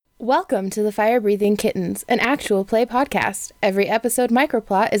Welcome to the Fire-Breathing Kittens, an actual play podcast. Every episode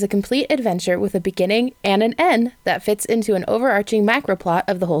microplot is a complete adventure with a beginning and an end that fits into an overarching macroplot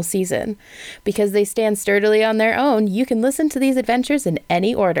of the whole season. Because they stand sturdily on their own, you can listen to these adventures in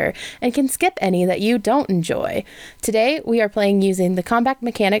any order and can skip any that you don't enjoy. Today, we are playing using the combat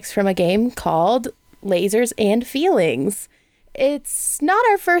mechanics from a game called Lasers and Feelings. It's not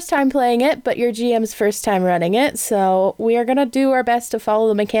our first time playing it, but your GM's first time running it, so we are going to do our best to follow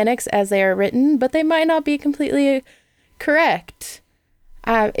the mechanics as they are written, but they might not be completely correct.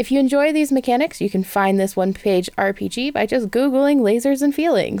 If you enjoy these mechanics, you can find this one-page RPG by just Googling Lasers and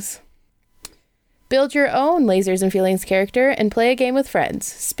Feelings. Build your own Lasers and Feelings character and play a game with friends.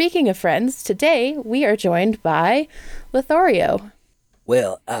 Speaking of friends, today we are joined by Lothario.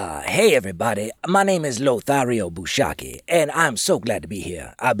 Well, hey everybody, my name is Lothario Bushaki, and I'm so glad to be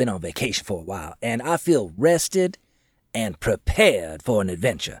here. I've been on vacation for a while, and I feel rested and prepared for an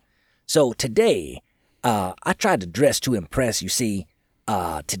adventure. So today, I tried to dress to impress, you see.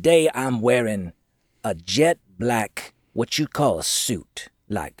 Today I'm wearing a jet black, what you call a suit,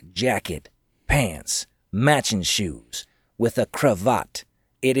 like jacket, pants, matching shoes, with a cravat.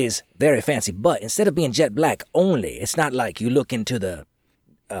 It is very fancy, but instead of being jet black only, it's not like you look into the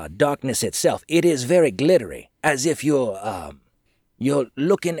darkness itself. It is very glittery, as if you're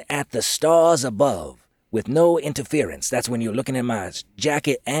looking at the stars above with no interference. That's when you're looking at my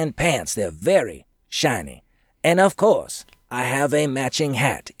jacket and pants. They're very shiny. And of course, I have a matching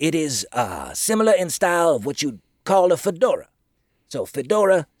hat. It is similar in style of what you'd call a fedora. So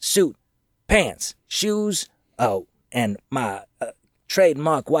fedora, suit, pants, shoes, and my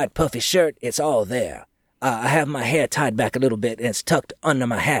trademark white puffy shirt, it's all there. I have my hair tied back a little bit and it's tucked under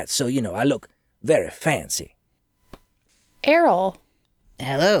my hat, so, I look very fancy. Errol.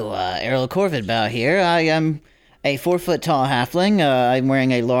 Hello, Errol Corvidbow here. I am a 4-foot-tall halfling. I'm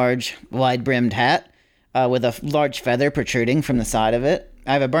wearing a large, wide-brimmed hat with a large feather protruding from the side of it.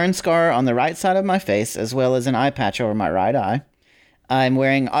 I have a burn scar on the right side of my face, as well as an eye patch over my right eye. I'm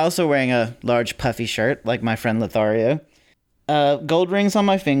also wearing a large puffy shirt, like my friend Lothario. Gold rings on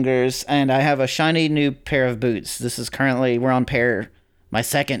my fingers, and I have a shiny new pair of boots. We're on my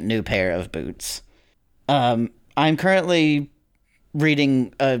second new pair of boots. I'm currently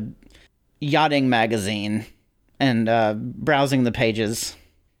reading a yachting magazine and browsing the pages.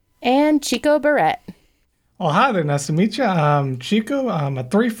 And Chico Barrett. Oh, hi there. Nice to meet you. I'm Chico. I'm a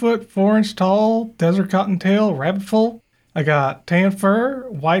 3-foot, 4-inch tall desert cottontail rabbit foal. I got tan fur,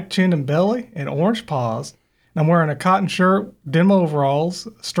 white chin and belly, and orange paws. I'm wearing a cotton shirt, denim overalls,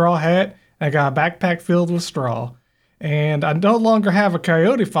 straw hat, and I got a backpack filled with straw. And I no longer have a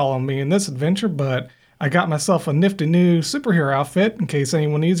coyote following me in this adventure, but I got myself a nifty new superhero outfit in case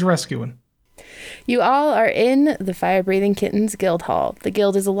anyone needs rescuing. You all are in the Fire-Breathing Kittens Guild Hall. The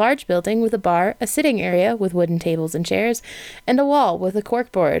guild is a large building with a bar, a sitting area with wooden tables and chairs, and a wall with a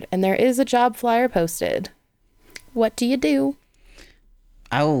corkboard, and there is a job flyer posted. What do you do?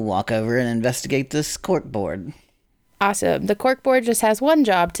 I will walk over and investigate this corkboard. Awesome. The corkboard just has one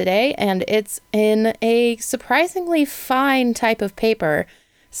job today, and it's in a surprisingly fine type of paper.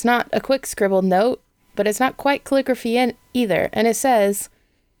 It's not a quick scribbled note, but it's not quite calligraphy either. And it says,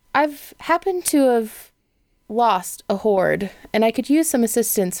 I've happened to have lost a hoard, and I could use some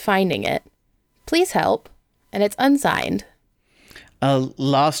assistance finding it. Please help. And it's unsigned. A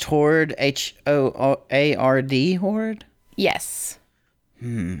lost hoard, Hoard? Hoard? Yes.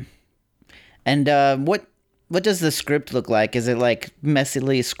 And what does the script look like? Is it like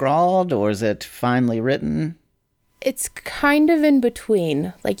messily scrawled, or is it finely written? It's kind of in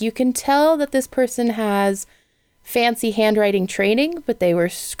between. Like, you can tell that this person has fancy handwriting training, but they were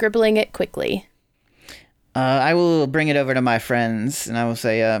scribbling it quickly. I will bring it over to my friends, and I will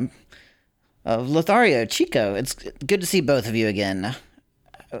say, Lothario, Chico, it's good to see both of you again.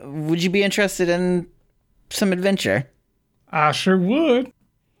 Would you be interested in some adventure? I sure would.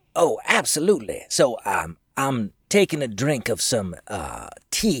 Oh, absolutely. So, I'm taking a drink of some,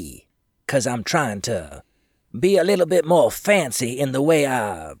 tea, 'cause I'm trying to be a little bit more fancy in the way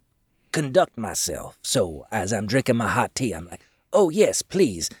I conduct myself. So, as I'm drinking my hot tea, I'm like, oh yes,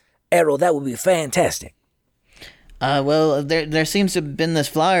 please, Errol, that would be fantastic. Well, there seems to have been this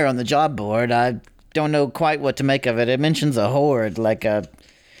flyer on the job board. I don't know quite what to make of it. It mentions a hoard, like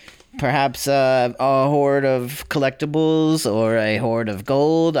perhaps a hoard of collectibles or a hoard of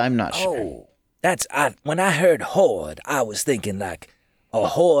gold. I'm not sure. Oh, when I heard hoard, I was thinking like a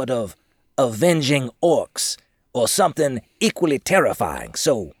horde of avenging orcs or something equally terrifying.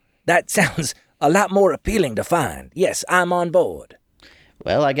 So that sounds a lot more appealing to find. Yes, I'm on board.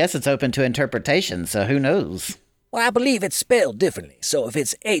 Well, I guess it's open to interpretation, so who knows? Well, I believe it's spelled differently. So if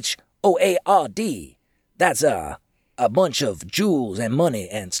it's H-O-A-R-D, that's a bunch of jewels and money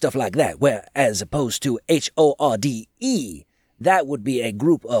and stuff like that. Where as opposed to H-O-R-D-E, that would be a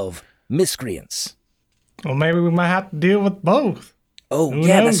group of miscreants. Well, maybe we might have to deal with both. Oh, Who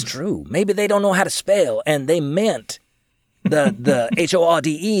yeah, knows? that's true. Maybe they don't know how to spell, and they meant the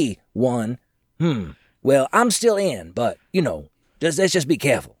H-O-R-D-E one. Well, I'm still in, but, let's just be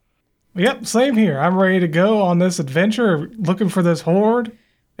careful. Yep, same here. I'm ready to go on this adventure looking for this horde,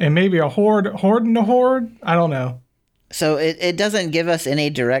 and maybe a horde hoarding a horde. I don't know. So it doesn't give us any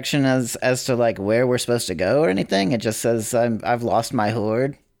direction as to like where we're supposed to go or anything. It just says I've lost my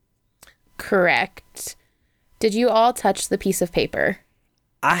horde. Correct. Did you all touch the piece of paper?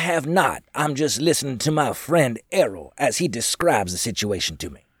 I have not. I'm just listening to my friend Errol as he describes the situation to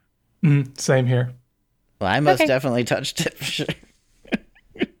me. Same here. Well, I most definitely touched it for sure.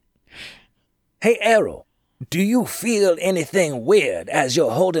 Hey, Errol, do you feel anything weird as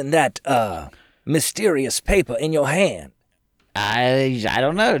you're holding that mysterious paper in your hand? I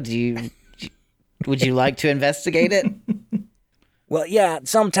don't know. Would you like to investigate it? Well, yeah,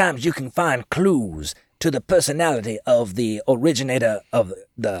 sometimes you can find clues to the personality of the originator of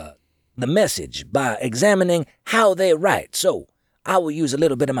the message by examining how they write. So I will use a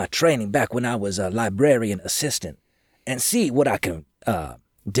little bit of my training back when I was a librarian assistant and see what I can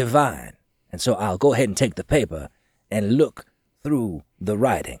divine. And so I'll go ahead and take the paper and look through the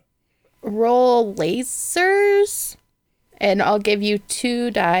writing. Roll lasers, and I'll give you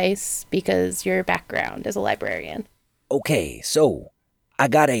 2 dice because your background is a librarian. Okay, so I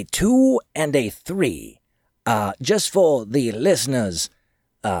got a 2 and a 3. Just for the listeners,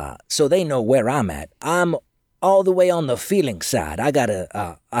 so they know where I'm at. I'm all the way on the feeling side. I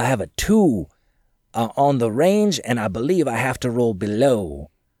have a 2 on the range, and I believe I have to roll below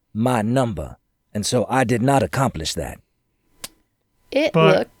my number, and so I did not accomplish that. It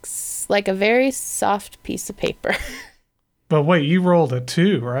looks like a very soft piece of paper. But wait, you rolled a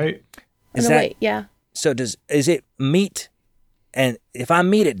 2, right? Yeah. So is it meet? And if I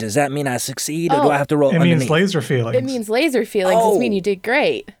meet it, does that mean I succeed, or do I have to roll It underneath? means laser feelings. It means laser feelings. It means you did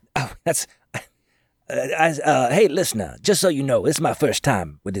great. Oh, that's... hey, listener, just so you know, it's my first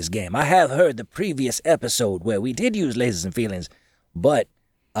time with this game. I have heard the previous episode where we did use lasers and feelings, but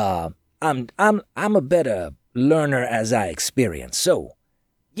I'm a better learner as I experience. So,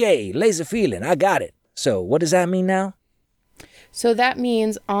 yay, laser feeling, I got it. So, what does that mean now? So that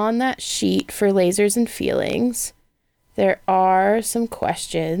means on that sheet for lasers and feelings, there are some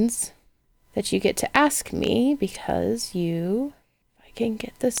questions that you get to ask me because if I can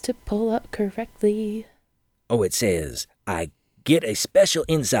get this to pull up correctly. Oh, it says, I get a special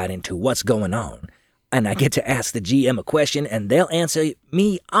insight into what's going on, and I get to ask the GM a question, and they'll answer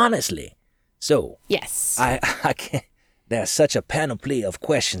me honestly. So, yes, I can't, there's such a panoply of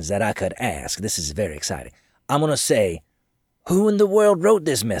questions that I could ask. This is very exciting. I'm going to say, who in the world wrote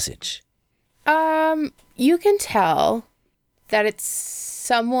this message? You can tell that it's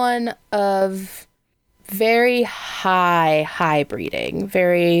someone of very high breeding,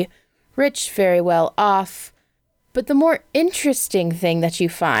 very rich, very well off. But the more interesting thing that you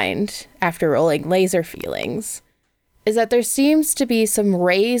find after rolling laser feelings is that there seems to be some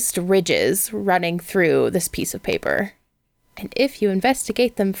raised ridges running through this piece of paper. And if you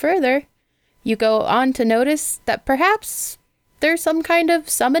investigate them further, you go on to notice that perhaps there's some kind of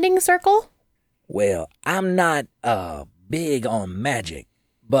summoning circle. Well, I'm not big on magic,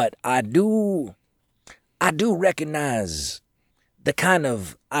 but I do recognize the kind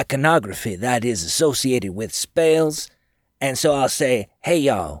of iconography that is associated with spells. And so I'll say, hey,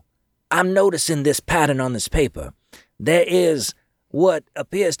 y'all, I'm noticing this pattern on this paper. There is what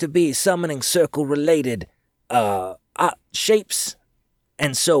appears to be summoning circle related shapes.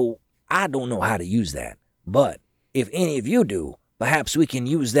 And so I don't know how to use that. But if any of you do, perhaps we can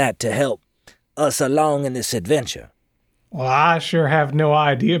use that to help us along in this adventure. Well, I sure have no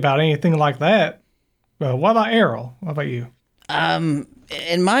idea about anything like that. But what about Errol? What about you?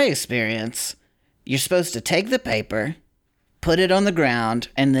 In my experience, you're supposed to take the paper, put it on the ground,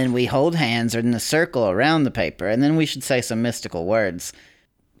 and then we hold hands in a circle around the paper, and then we should say some mystical words.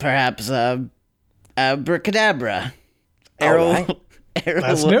 Perhaps, abracadabra. Errol, right.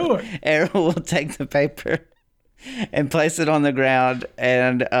 Let's do it. Errol will take the paper and place it on the ground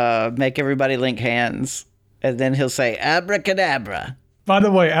and make everybody link hands. And then he'll say, abracadabra. By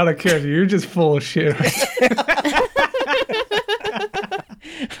the way, out of character, you're just full of shit.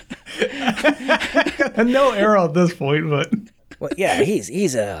 I know Errol at this point, but Well, yeah,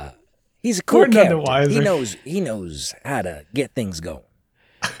 he's a cool We're none the character. wiser. He knows how to get things going.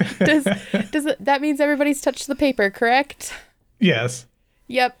 That means everybody's touched the paper, correct? Yes.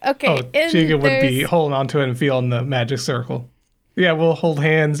 Yep. Okay. Oh, Chico would be holding onto it and feeling the magic circle. Yeah, we'll hold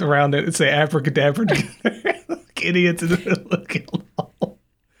hands around it and say abracadabra together. Like idiots in the middle of the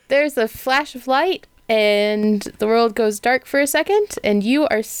There's a flash of light, and the world goes dark for a second, and you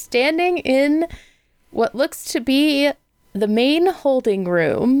are standing in what looks to be the main holding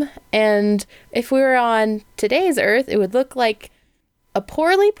room. And if we were on today's Earth, it would look like a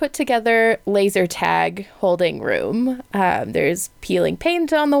poorly put together laser tag holding room. There's peeling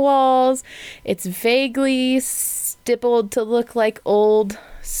paint on the walls. It's vaguely stippled to look like old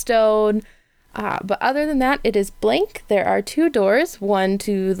stone. But other than that, it is blank. There are 2 doors, one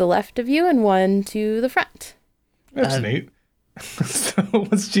to the left of you and one to the front. That's neat. So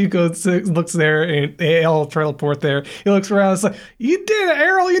once Chico looks there and they all teleport there, he looks around and is like, "You did it,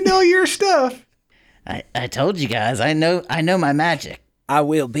 Errol. You know your stuff." I told you guys, I know my magic. I'm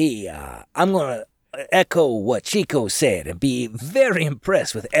going to echo what Chico said and be very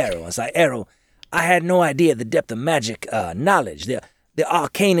impressed with Errol. It's like, Errol, I had no idea the depth of magic knowledge, the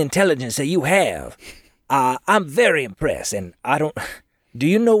arcane intelligence that you have. I'm very impressed, and do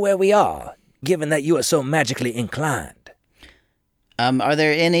you know where we are, given that you are so magically inclined? Are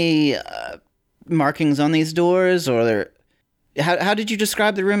there any markings on these doors, or how did you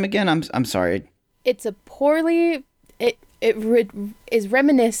describe the room again? I'm sorry. It's a poorly... It is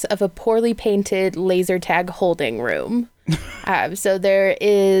reminiscent of a poorly painted laser tag holding room. So there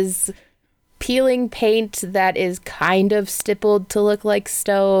is peeling paint that is kind of stippled to look like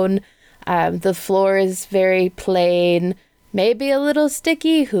stone. The floor is very plain, maybe a little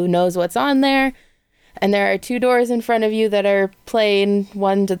sticky. Who knows what's on there? And there are 2 doors in front of you that are plain,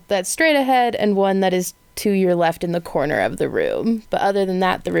 one that's straight ahead and one that is to your left in the corner of the room. But other than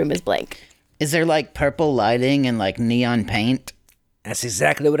that, the room is blank. Is there like purple lighting and like neon paint? That's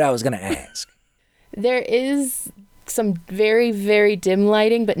exactly what I was going to ask. There is some very, very dim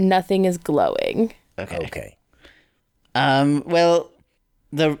lighting, but nothing is glowing. Okay. Well,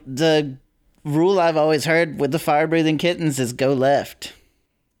 the rule I've always heard with the fire-breathing kittens is go left.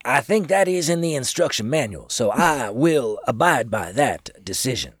 I think that is in the instruction manual, so I will abide by that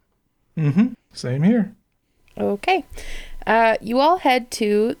decision. Mm-hmm. Same here. Okay. You all head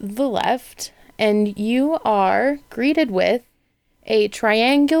to the left, and you are greeted with a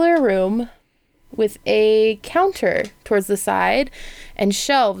triangular room with a counter towards the side and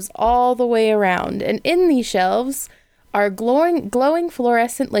shelves all the way around. And in these shelves are glowing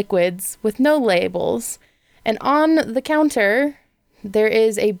fluorescent liquids with no labels. And on the counter, there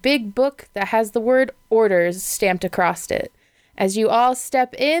is a big book that has the word orders stamped across it. As you all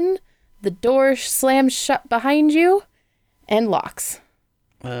step in, the door slams shut behind you and locks.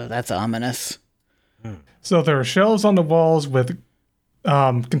 That's ominous. So there are shelves on the walls with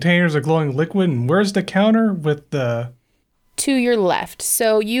containers of glowing liquid. And where's the counter with the... To your left.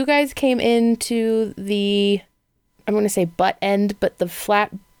 So you guys came into the, I'm going to say butt end, but the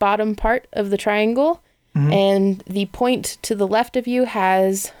flat bottom part of the triangle. Mm-hmm. And the point to the left of you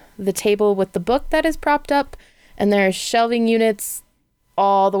has the table with the book that is propped up. And there are shelving units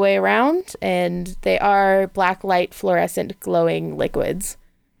all the way around. And they are black light fluorescent glowing liquids.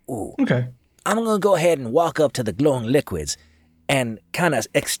 Ooh. Okay. I'm going to go ahead and walk up to the glowing liquids and kind of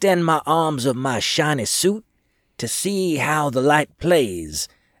extend my arms of my shiny suit to see how the light plays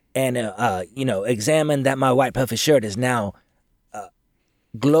and, examine that my white puffy shirt is now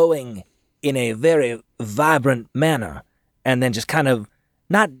glowing in a very vibrant manner, and then just kind of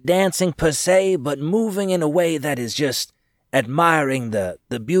not dancing per se, but moving in a way that is just admiring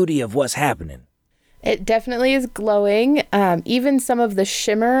the beauty of what's happening. It definitely is glowing. Even some of the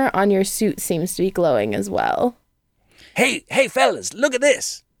shimmer on your suit seems to be glowing as well. Hey, fellas, look at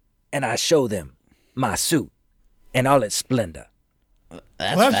this. And I show them my suit in all its splendor.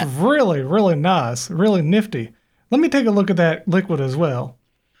 That's really, really nice. Really nifty. Let me take a look at that liquid as well.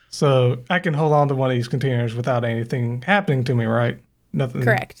 So I can hold on to one of these containers without anything happening to me, right? Nothing.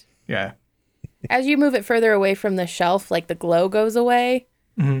 Correct. Yeah. As you move it further away from the shelf, like the glow goes away,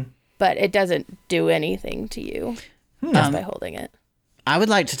 but it doesn't do anything to you just by holding it. I would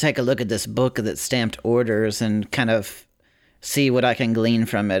like to take a look at this book that's stamped orders and kind of see what I can glean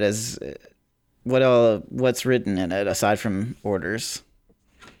from it as what's written in it aside from orders.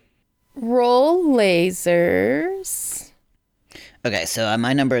 Roll lasers. Okay, so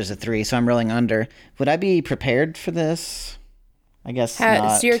my number is a 3, so I'm rolling under. Would I be prepared for this? I guess not.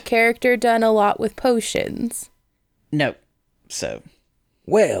 Has your character done a lot with potions? No. So.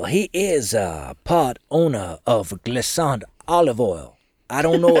 Well, he is part owner of Glissant Olive Oil. I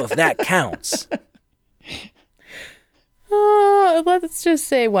don't know if that counts. Let's just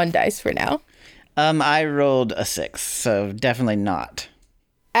say 1 dice for now. I rolled a 6, so definitely not.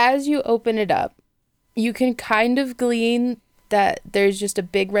 As you open it up, you can kind of glean that there's just a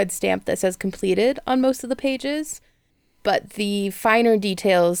big red stamp that says completed on most of the pages, but the finer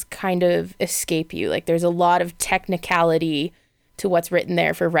details kind of escape you. Like there's a lot of technicality to what's written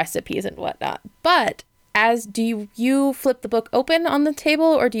there for recipes and whatnot. But do you flip the book open on the table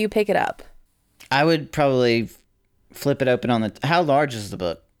or do you pick it up? I would probably flip it open on the... How large is the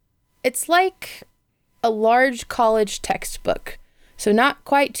book? It's like a large college textbook. So not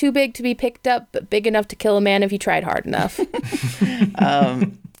quite too big to be picked up, but big enough to kill a man if you tried hard enough.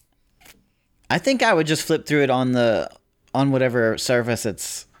 I think I would just flip through it on whatever surface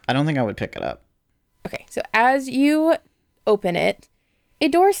it's... I don't think I would pick it up. Okay, so as you open it, a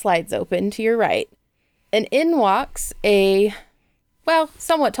door slides open to your right, and in walks a, well,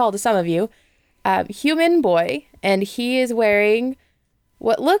 somewhat tall to some of you, human boy, and he is wearing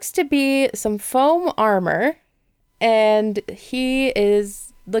what looks to be some foam armor, and he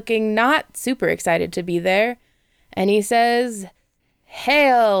is looking not super excited to be there, and he says,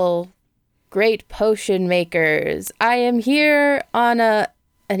 "Hail, great potion makers. I am here on a,"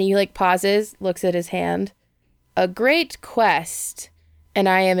 and he like pauses, looks at his hand, "a great quest, and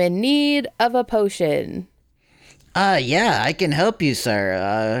I am in need of a potion." Yeah, I can help you,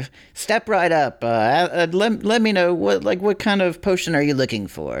 sir. Step right up. Let me know what kind of potion are you looking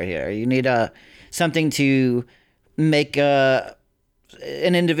for here? You need something to make an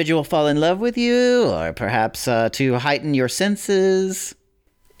individual fall in love with you, or perhaps to heighten your senses?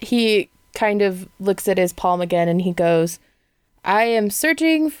 He kind of looks at his palm again and he goes, "I am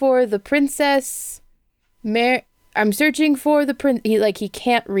searching for the princess I'm searching for the he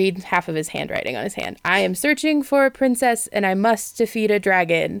can't read half of his handwriting on his hand. "I am searching for a princess and I must defeat a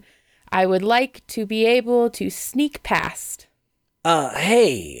dragon. I would like to be able to sneak past."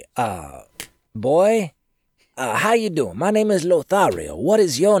 Hey, boy. How you doing? My name is Lothario. What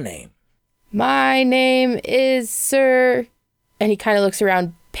is your name? "My name is Sir," and he kind of looks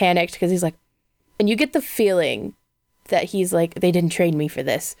around panicked because he's like, and you get the feeling that he's like, they didn't train me for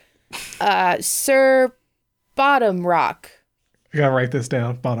this. "Sir Bottom Rock." You gotta write this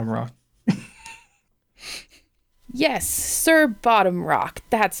down. Bottom Rock. "Yes, Sir Bottom Rock.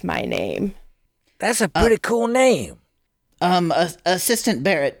 That's my name." That's a pretty cool name. Assistant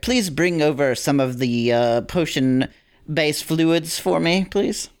Barrett, please bring over some of the potion-based fluids for me,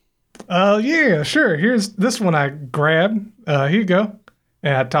 please. Yeah, sure. Here's this one I grabbed. Here you go.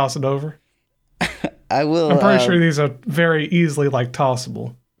 And I toss it over. I will. I'm pretty sure these are very easily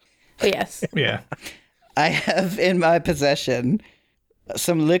tossable. Oh, yes. Yeah. I have in my possession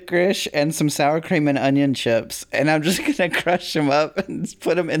some licorice and some sour cream and onion chips, and I'm just gonna crush them up and just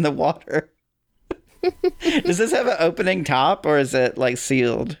put them in the water. Does this have an opening top, or is it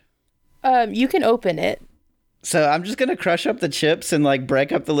sealed? You can open it. So I'm just gonna crush up the chips and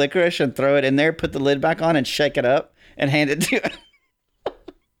break up the licorice and throw it in there, put the lid back on, and shake it up and hand it to him.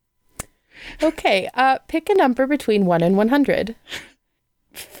 Okay. Pick a number between 1 and 100.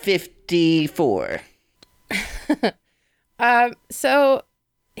 54. So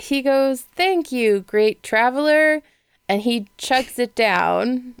he goes, "Thank you, great traveler," and he chugs it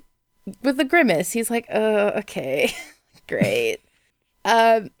down with a grimace. He's like, okay, great.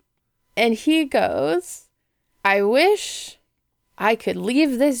 And he goes, "I wish I could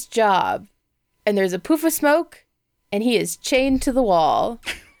leave this job." And there's a poof of smoke, and he is chained to the wall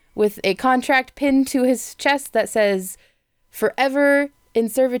with a contract pinned to his chest that says, "Forever in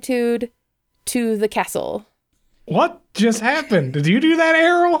servitude to the castle." What just happened? Did you do that,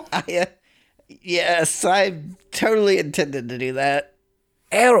 Errol? Yes, I totally intended to do that.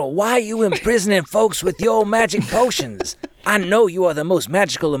 Errol, why are you imprisoning folks with your magic potions? I know you are the most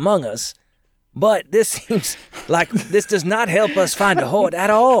magical among us, but this seems like this does not help us find a hoard at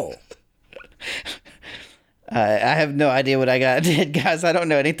all. I have no idea what I did, guys. I don't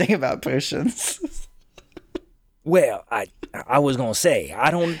know anything about potions. Well, I was going to say, I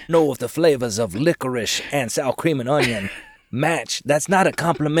don't know if the flavors of licorice and sour cream and onion match. That's not a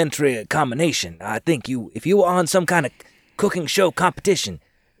complimentary combination. I think if you were on some kind of cooking show competition,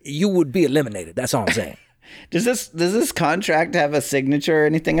 you would be eliminated. That's all I'm saying. Does this contract have a signature or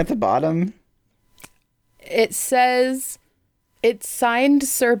anything at the bottom? It says it's signed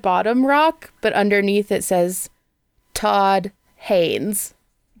Sir Bottom Rock, but underneath it says Todd Haynes.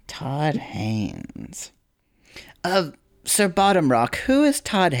 Todd Haynes. Sir Bottom Rock, who is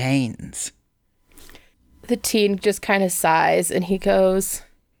Todd Haynes? The teen just kind of sighs and he goes,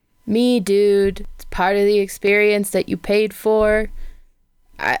 "Me, dude. It's part of the experience that you paid for.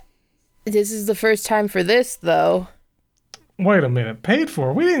 This is the first time for this, though." Wait a minute. Paid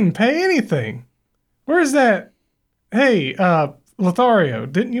for? We didn't pay anything. Where's that? Hey, Lothario,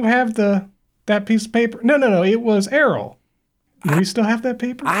 didn't you have that piece of paper? No. It was Errol. Do we still have that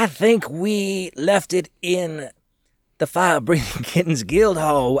paper? I think we left it in the Fire-Breathing Kittens Guild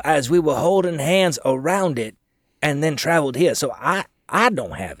Hall as we were holding hands around it and then traveled here. So I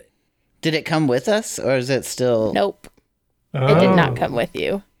don't have it. Did it come with us, or is it still... Nope. It did not come with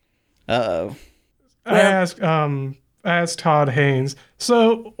you. Uh-oh. I asked Todd Haynes,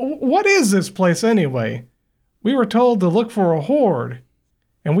 so what is this place anyway? We were told to look for a horde,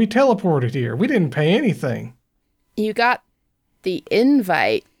 and we teleported here. We didn't pay anything. You got the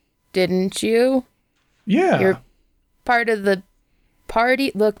invite, didn't you? Yeah. You're part of the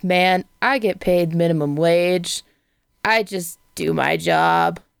party. Look, man, I get paid minimum wage. I just do my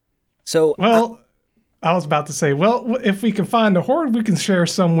job. So, Well, I was about to say, well, if we can find a horde, we can share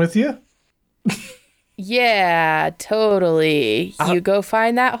some with you. Yeah, totally. You go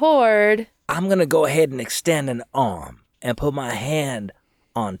find that horde. I'm going to go ahead and extend an arm and put my hand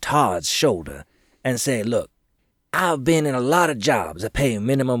on Todd's shoulder and say, look, I've been in a lot of jobs that pay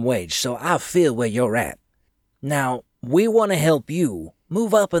minimum wage, so I feel where you're at. Now, we want to help you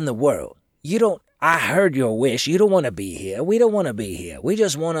move up in the world. I heard your wish. You don't want to be here. We don't want to be here. We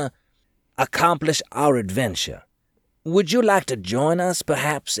just want to accomplish our adventure. Would you like to join us,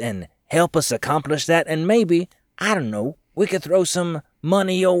 perhaps, and help us accomplish that? And maybe, I don't know, we could throw some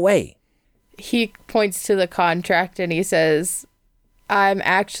money your way. He points to the contract and he says, I'm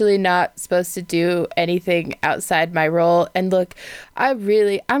actually not supposed to do anything outside my role. And look,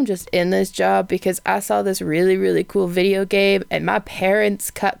 I'm just in this job because I saw this really, really cool video game and my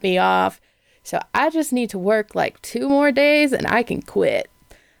parents cut me off. So I just need to work like 2 more days and I can quit.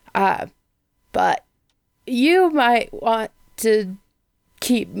 But you might want to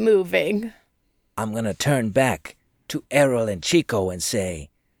keep moving. I'm going to turn back to Errol and Chico and say,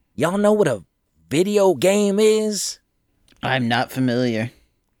 y'all know what a video game is? I'm not familiar.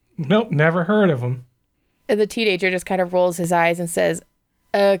 Nope, never heard of them. And the teenager just kind of rolls his eyes and says,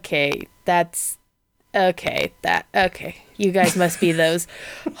 okay. You guys must be those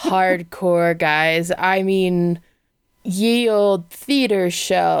hardcore guys. I mean, ye old theater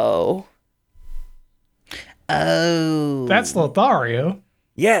show. Oh. That's Lothario.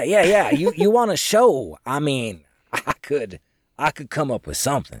 Yeah. You want a show? I mean, I could come up with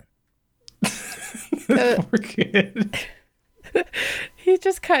something. Poor kid. He's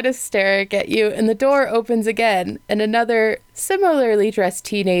just kind of staring at you, and the door opens again, and another similarly dressed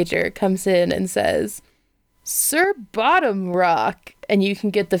teenager comes in and says, Sir Bottom Rock. And you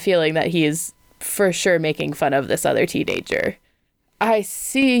can get the feeling that he is for sure making fun of this other teenager. I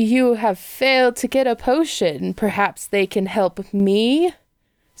see you have failed to get a potion. Perhaps they can help me,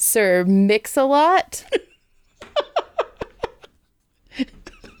 Sir Mix-a-Lot?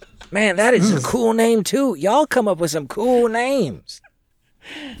 Man, that is a cool name, too. Y'all come up with some cool names.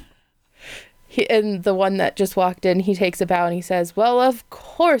 And the one that just walked in, he takes a bow and he says, well, of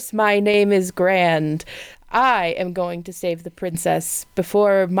course my name is Grand. I am going to save the princess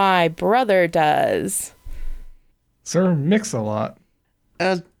before my brother does. Sir Mix-a-Lot.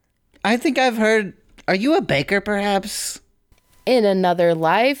 I think I've heard... Are you a baker, perhaps? In another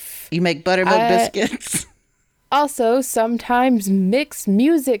life. You make buttermilk biscuits? Also, sometimes mix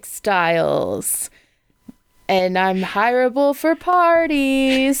music styles. And I'm hireable for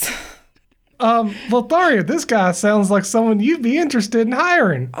parties. Lothario, this guy sounds like someone you'd be interested in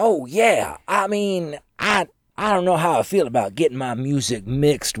hiring. Oh, yeah. I mean, I don't know how I feel about getting my music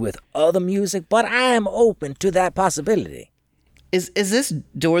mixed with other music, but I am open to that possibility. Is this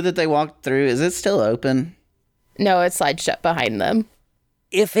door that they walked through, is it still open? No, it slides shut behind them.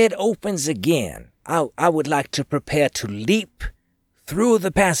 If it opens again, I would like to prepare to leap through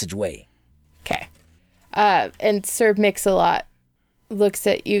the passageway. Okay. And Sir Mix-a-Lot looks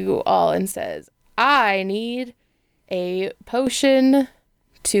at you all and says, I need a potion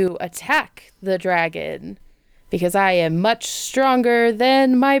to attack the dragon because I am much stronger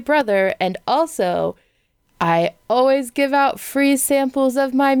than my brother, and also I always give out free samples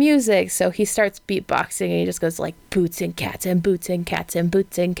of my music. So he starts beatboxing and he just goes like boots and cats and boots and cats and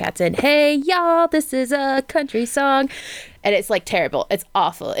boots and cats and hey y'all, this is a country song. And it's like terrible. It's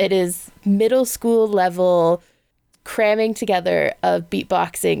awful. It is middle school level cramming together of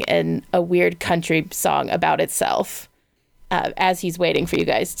beatboxing and a weird country song about itself as he's waiting for you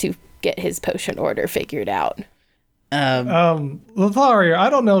guys to get his potion order figured out. Lothario,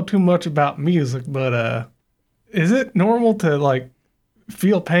 I don't know too much about music, but is it normal to like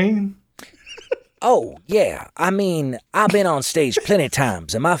feel pain? Oh, yeah. I mean, I've been on stage plenty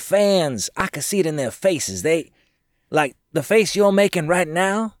times, and my fans, I can see it in their faces. They the face you're making right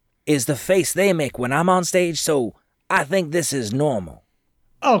now is the face they make when I'm on stage, so I think this is normal.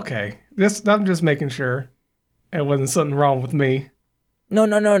 Okay, I'm just making sure there wasn't something wrong with me.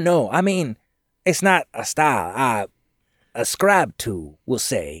 No. I mean, it's not a style I ascribe to, we'll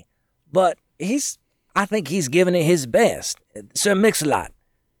say, but I think he's giving it his best. Sir Mix-a-Lot,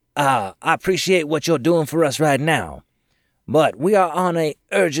 I appreciate what you're doing for us right now, but we are on a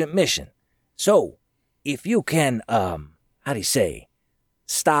urgent mission. So, if you can,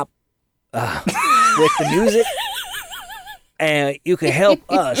 stop with the music, and you can help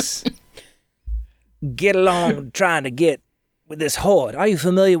us get along trying to get with this hoard. Are you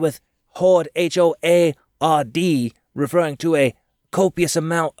familiar with hoard, Hoard, referring to a copious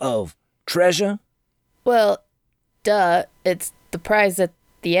amount of treasure? Well, duh, it's the prize at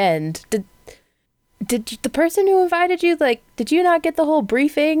the end. Did the person who invited you, did you not get the whole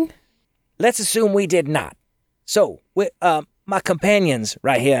briefing? Let's assume we did not. So, my companions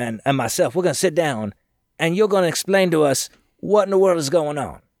right here and myself, we're going to sit down, and you're going to explain to us what in the world is going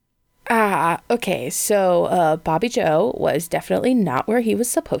on. Okay, so Bobby Joe was definitely not where he was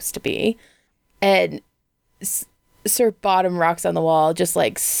supposed to be. And Sir Bottom Rocks on the Wall just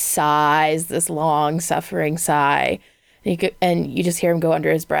sighs this long suffering sigh. And you just hear him go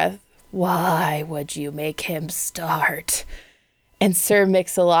under his breath. Why would you make him start? And Sir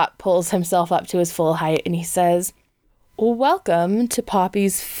Mix-a-Lot pulls himself up to his full height and he says, welcome to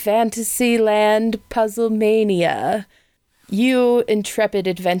Poppy's Fantasyland Puzzle Mania. You intrepid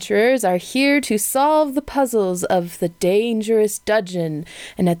adventurers are here to solve the puzzles of the dangerous dungeon,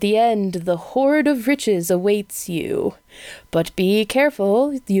 and at the end, the hoard of riches awaits you. But be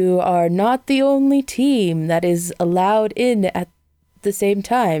careful, you are not the only team that is allowed in at the same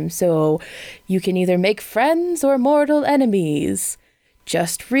time, so you can either make friends or mortal enemies.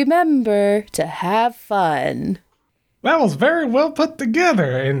 Just remember to have fun. That was very well put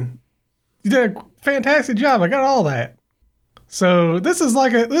together, and you did a fantastic job. I got all that. So this is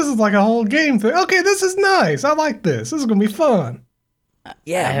like a whole game thing. Okay, this is nice. I like this. This is gonna be fun.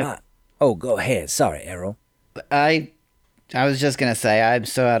 Go ahead. Sorry, Errol. I was just gonna say I'm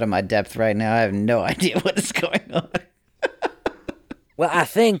so out of my depth right now. I have no idea what is going on. Well, I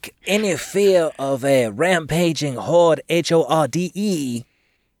think any fear of a rampaging horde, HORDE,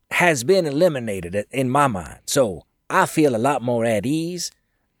 has been eliminated in my mind. So I feel a lot more at ease,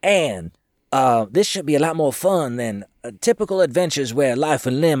 and this should be a lot more fun than typical adventures where life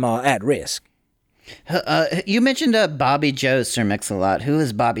and limb are at risk. You mentioned Bobby Joe, Sir Mix-a-Lot. Who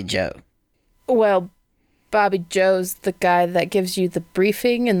is Bobby Joe? Well, Bobby Joe's the guy that gives you the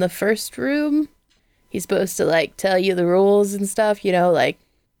briefing in the first room. He's supposed to, tell you the rules and stuff,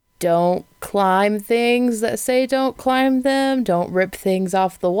 don't climb things that say don't climb them, don't rip things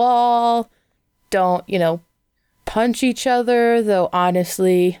off the wall, don't, punch each other, though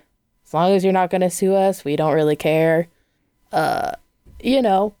honestly, as long as you're not going to sue us, we don't really care. The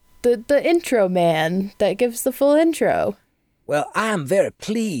intro man that gives the full intro. Well, I am very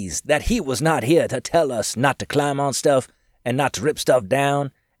pleased that he was not here to tell us not to climb on stuff and not to rip stuff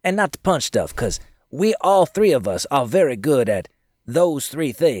down and not to punch stuff, because we all three of us are very good at those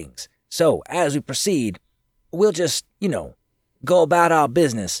three things. So, as we proceed, we'll just, go about our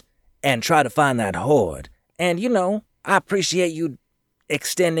business and try to find that hoard. And, I appreciate you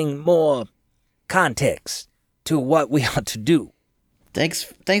extending more context to what we ought to do. Thanks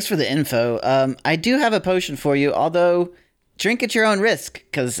for the info. I do have a potion for you, although drink at your own risk,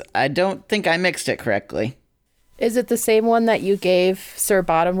 because I don't think I mixed it correctly. Is it the same one that you gave Sir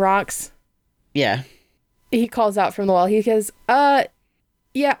Bottom Rocks? Yeah. He calls out from the wall. He goes,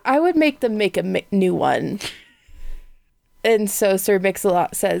 yeah, I would make them make a new one. And so Sir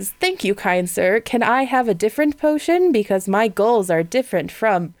Mix-a-Lot says, thank you, kind sir. Can I have a different potion? Because my goals are different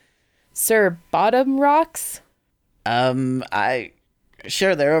from Sir Bottom Rocks.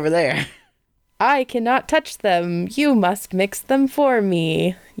 Sure, they're over there. I cannot touch them. You must mix them for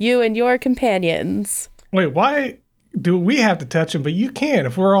me. You and your companions. Wait, why do we have to touch them, but you can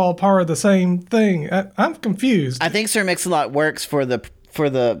if we're all part of the same thing? I'm confused. I think Sir Mix-a-Lot works for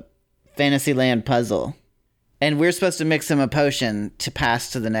the Fantasyland puzzle. And we're supposed to mix him a potion to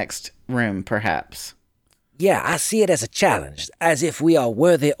pass to the next room, perhaps. Yeah, I see it as a challenge, as if we are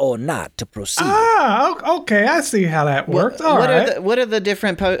worthy or not to proceed. Okay, I see how that works. What are the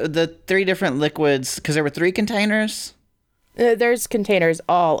different the three different liquids? Because there were 3 containers. There's containers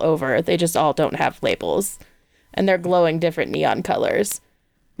all over. They just all don't have labels, and they're glowing different neon colors.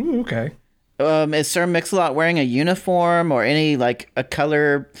 Ooh, okay. Is Sir Mix-a-Lot wearing a uniform or any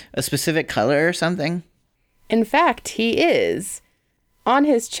a specific color or something? In fact, he is. On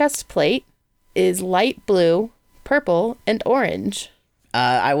his chest plate is light blue, purple, and orange.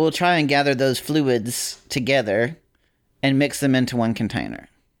 I will try and gather those fluids together and mix them into one container.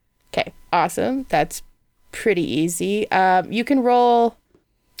 Okay, awesome. That's pretty easy. You can roll.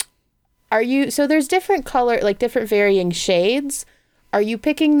 So there's different color, like different varying shades. Are you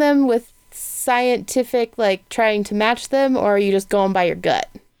picking them with scientific, like trying to match them, or are you just going by your gut?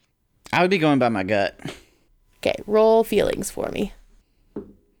 I would be going by my gut. Okay, roll feelings for me.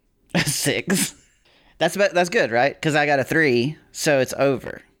 6. That's good, right? Because I got a 3, so it's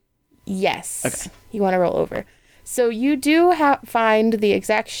over. Yes. Okay. You want to roll over. So you do find the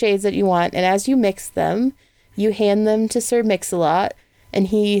exact shades that you want, and as you mix them, you hand them to Sir Mix-a-Lot, and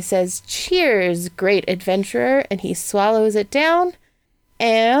he says, "Cheers, great adventurer," and he swallows it down,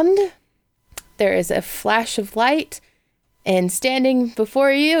 and there is a flash of light, and standing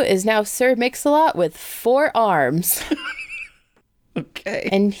before you is now Sir Mix-a-Lot with 4 arms. Okay.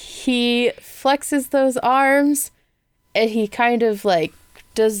 And he flexes those arms, and he kind of like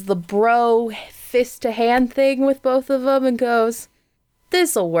does the bro fist to hand thing with both of them and goes,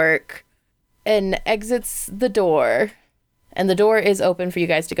 "This'll work," and exits the door. And the door is open for you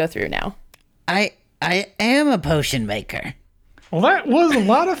guys to go through now. I am a potion maker. Well, that was a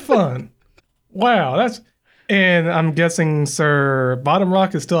lot of fun. Wow, and I'm guessing Sir Bottom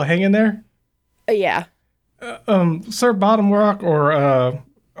Rock is still hanging there? Yeah. Sir Bottom Rock, or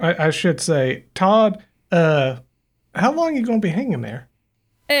I should say Todd, how long are you going to be hanging there?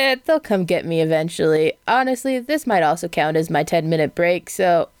 They'll come get me eventually. Honestly, this might also count as my 10-minute break,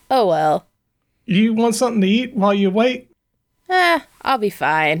 so, oh well. You want something to eat while you wait? I'll be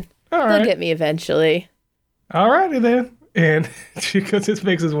fine. All They'll right. get me eventually. Alrighty then. And Chico just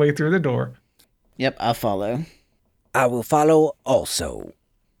makes his way through the door. Yep, I'll follow. I will follow also.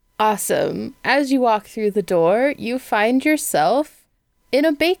 Awesome. As you walk through the door, you find yourself in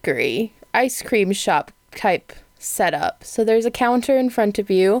a bakery, ice cream shop type setup. So there's a counter in front of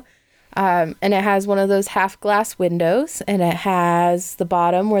you, and it has one of those half glass windows, and it has the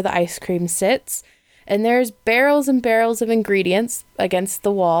bottom where the ice cream sits. And there's barrels and barrels of ingredients against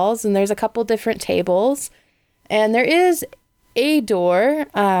the walls, and there's a couple different tables. And there is a door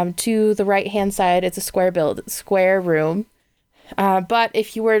to the right-hand side. It's a square room. But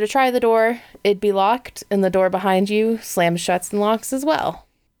if you were to try the door, it'd be locked, and the door behind you slams shuts and locks as well.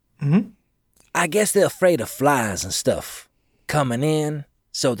 Mm-hmm. I guess they're afraid of flies and stuff coming in,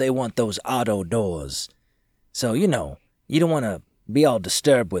 so they want those auto doors. So, you don't want to be all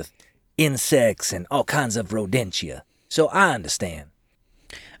disturbed with insects and all kinds of rodentia. So I understand.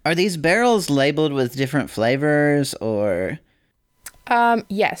 Are these barrels labeled with different flavors, or?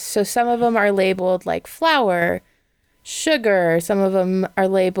 Yes. So some of them are labeled like flour, sugar. Some of them are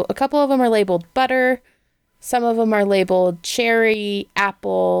labeled, a couple of them are labeled butter. Some of them are labeled cherry,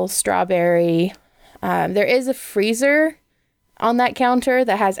 apple, strawberry. There is a freezer on that counter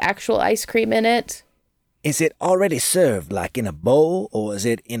that has actual ice cream in it. Is it already served, like in a bowl, or is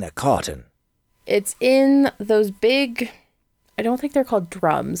it in a carton? It's in those big, I don't think they're called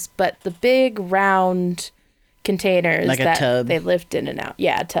drums, but the big round containers like a that tub. they lift in and out.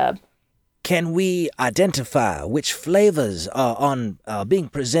 Yeah, a tub. Can we identify which flavors are being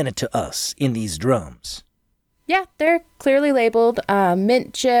presented to us in these drums? Yeah, they're clearly labeled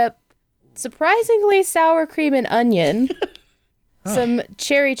mint chip, surprisingly sour cream and onion, some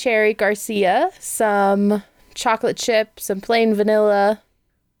cherry Garcia, some chocolate chip, some plain vanilla.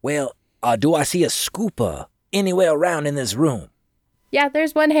 Well, do I see a scooper anywhere around in this room? Yeah,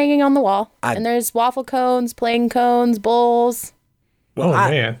 there's one hanging on the wall. And there's waffle cones, plain cones, bowls. Well,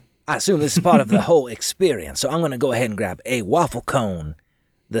 man. I assume this is part of the whole experience, so I'm going to go ahead and grab a waffle cone,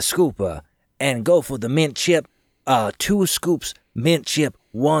 the scooper, and go for the mint chip. 2 scoops mint chip,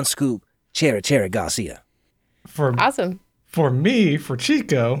 1 scoop cherry Garcia. Awesome. For me, for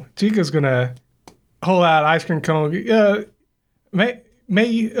Chico's going to hold out ice cream cone. May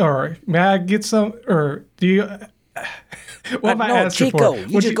I get some, or do you? What am I no, asking Chico, for?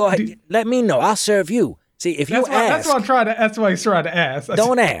 you just go ahead. Let me know. I'll serve you. See, if you ask, that's what I'm trying to. That's what he's trying to ask.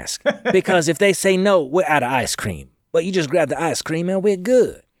 Don't ask, because if they say no, we're out of ice cream. But you just grab the ice cream and we're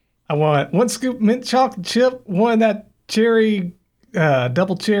good. I want 1 scoop mint chocolate chip, 1 that cherry,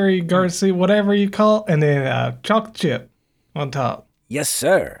 double cherry Garcia, whatever you call it, and then chocolate chip on top. Yes,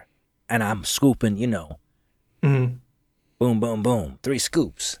 sir. And I'm scooping, Mm-hmm. Boom, boom, boom. 3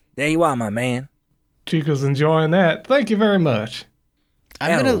 scoops. There you are, my man. Chico's enjoying that. Thank you very much.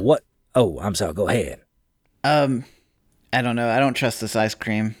 Errol, what? Oh, I'm sorry. Go ahead. I don't know. I don't trust this ice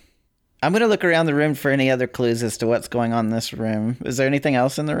cream. I'm going to look around the room for any other clues as to what's going on in this room. Is there anything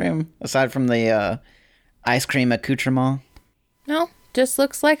else in the room aside from the ice cream accoutrement? No, just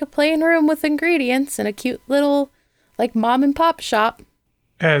looks like a plain room with ingredients and a cute little like mom and pop shop.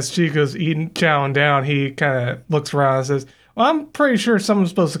 As Chico's chowing down, he kind of looks around and says, well, I'm pretty sure someone's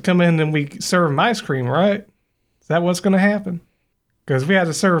supposed to come in and we serve him ice cream, right? Is that what's going to happen? Because we had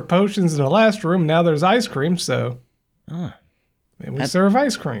to serve potions in the last room. Now there's ice cream, so... And we serve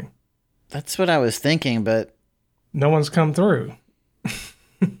ice cream. That's what I was thinking, but... No one's come through.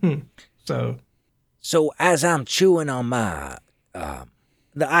 So as I'm chewing on my,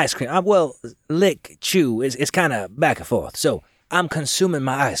 the ice cream, chew, it's kind of back and forth. So I'm consuming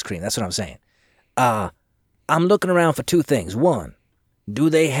my ice cream. That's what I'm saying. I'm looking around for two things. One, do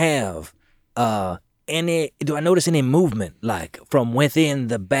they have, do I notice any movement, like from within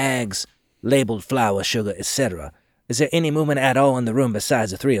the bags labeled flour, sugar, etc.? Is there any movement at all in the room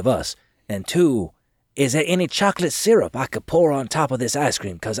besides the three of us? And two, is there any chocolate syrup I could pour on top of this ice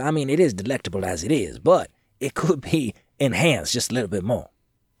cream? Because, I mean, it is delectable as it is, but it could be enhanced just a little bit more.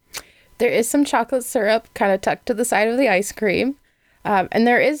 There is some chocolate syrup kind of tucked to the side of the ice cream, and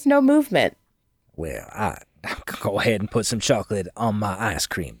there is no movement. Well, I'll go ahead and put some chocolate on my ice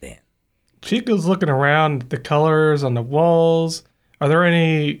cream then. Chico's looking around at the colors on the walls. Are there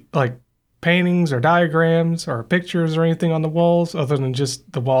any, like, paintings or diagrams or pictures or anything on the walls other than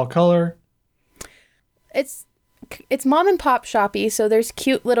just the wall color? It's mom and pop shoppy, so there's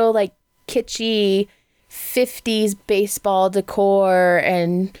cute little like kitschy 50s baseball decor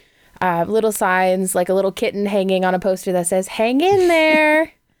and little signs, like a little kitten hanging on a poster that says "Hang in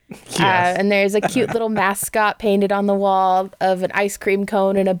there." Yes. And there's a cute little mascot painted on the wall of an ice cream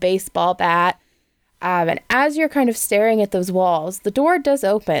cone and a baseball bat. And as you're kind of staring at those walls, the door does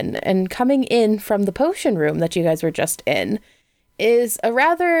open, and coming in from the potion room that you guys were just in is a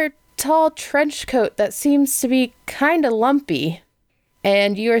rather tall trench coat that seems to be kind of lumpy.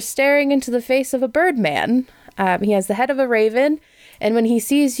 And you are staring into the face of a birdman. He has the head of a raven, and when he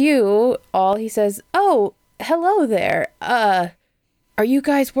sees you all, he says, "Oh, hello there. Are you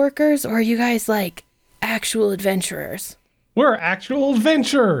guys workers, or are you guys, like, actual adventurers?" We're actual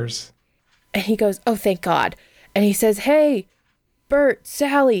adventurers. And he goes, "Oh, thank God." And he says, "Hey, Bert,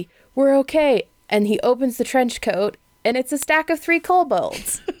 Sally, we're okay." And he opens the trench coat, and it's a stack of 3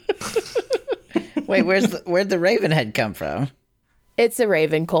 kobolds. Wait, where'd the raven head come from? It's a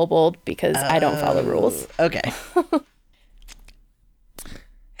raven kobold because I don't follow rules. Okay.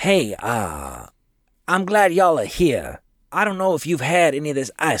 Hey, I'm glad y'all are here. I don't know if you've had any of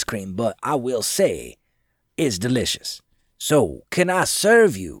this ice cream, but I will say it's delicious. So, can I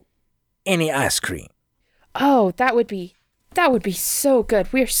serve you any ice cream? Oh, that would be so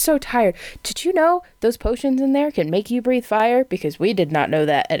good. We are so tired. Did you know those potions in there can make you breathe fire? Because we did not know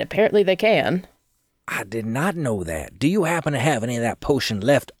that, and apparently they can. I did not know that. Do you happen to have any of that potion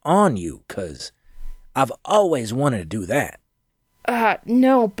left on you? 'Cause I've always wanted to do that.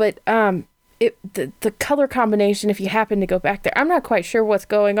 No, but the color combination, if you happen to go back there, I'm not quite sure what's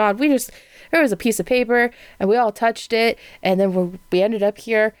going on. There was a piece of paper, and we all touched it, and then we ended up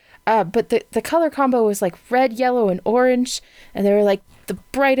here. But the color combo was like red, yellow, and orange, and they were like the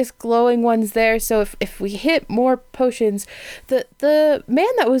brightest glowing ones there. So if we hit more potions, the man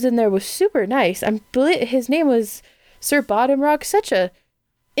that was in there was super nice. His name was Sir Bottomrock, such a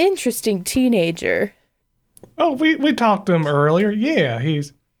interesting teenager. Oh, we talked to him earlier. Yeah,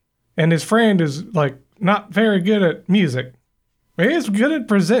 and his friend is like not very good at music. But he is good at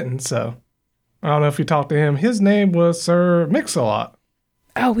presenting, so I don't know if you talked to him. His name was Sir Mix-a-Lot.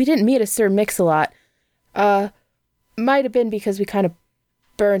 Oh, we didn't meet a Sir Mix-a-Lot. Might have been because we kind of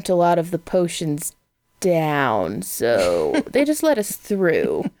burnt a lot of the potions down, so they just let us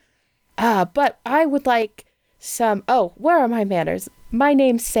through. But I would like some... Oh, where are my manners? My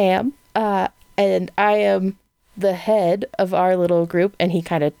name's Sam, and I am the head of our little group, and he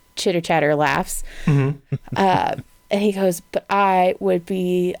kind of chitter-chatter laughs. Mm-hmm. And he goes, but I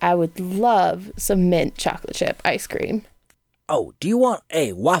would love some mint chocolate chip ice cream. Oh, do you want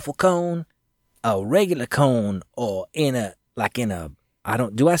a waffle cone, a regular cone, or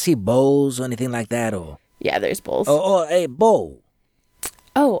do I see bowls or anything like that, or? Yeah, there's bowls. Or a bowl.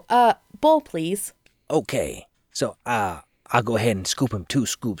 Oh, bowl, please. Okay, so I'll go ahead and scoop him 2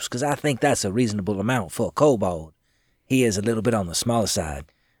 scoops, because I think that's a reasonable amount for a kobold. He is a little bit on the smaller side.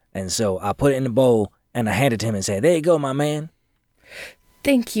 And so I put it in the bowl, and I hand it to him and say, "There you go, my man."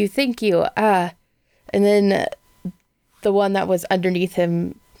 Thank you. And then the one that was underneath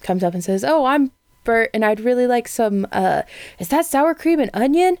him comes up and says, "Oh, I'm Bert, and I'd really like some, is that sour cream and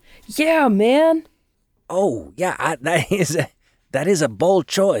onion? Yeah, man." Oh, yeah, that is a bold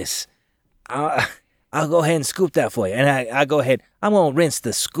choice. I'll go ahead and scoop that for you. And I go ahead, I'm going to rinse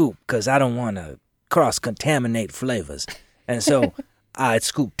the scoop because I don't want to cross-contaminate flavors. And so I'd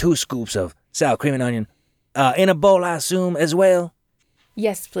scoop 2 scoops of sour cream and onion, In a bowl, I assume, as well?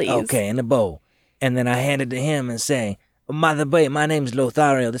 Yes, please. Okay, in a bowl. And then I hand it to him and say, by the way, my name's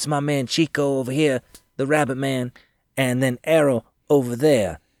Lothario. This is my man Chico over here, the rabbit man, and then Errol over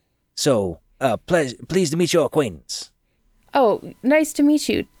there. So, pleased to meet your acquaintance. Oh, nice to meet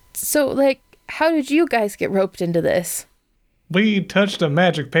you. So, like, how did you guys get roped into this? We touched a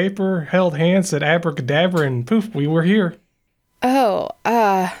magic paper, held hands, said abracadabra, and poof, we were here. Oh,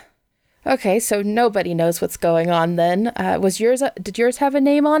 okay, so nobody knows what's going on then. Did yours have a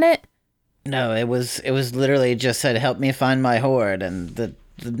name on it? No, it was literally just said, help me find my hoard, and the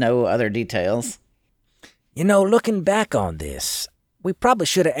no other details. You know, looking back on this, we probably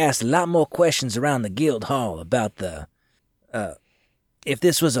should have asked a lot more questions around the guild hall about if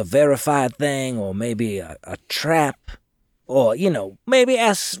this was a verified thing or maybe a trap, or, maybe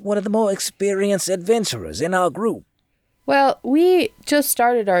ask one of the more experienced adventurers in our group. Well, we just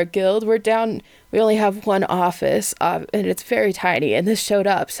started our guild. We only have one office, and it's very tiny, and this showed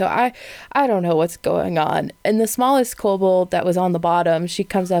up, so I don't know what's going on. And the smallest kobold that was on the bottom, she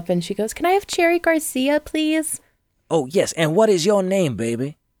comes up and she goes, "Can I have Cherry Garcia, please?" Oh, yes, and what is your name,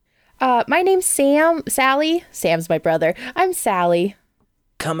 baby? My name's Sally. Sam's my brother. I'm Sally.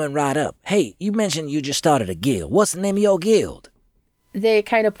 Coming right up. Hey, you mentioned you just started a guild. What's the name of your guild? They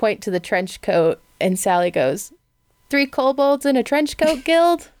kind of point to the trench coat, and Sally goes, 3 kobolds in a trench coat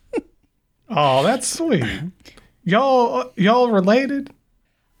guild? Oh, that's sweet. Y'all related?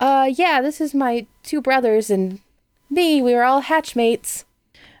 Yeah, this is my 2 brothers and me. We were all hatchmates.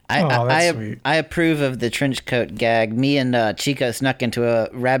 That's sweet. I approve of the trench coat gag. Me and Chico snuck into a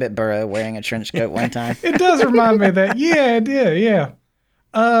rabbit burrow wearing a trench coat one time. It does remind me of that. Yeah, it did, yeah.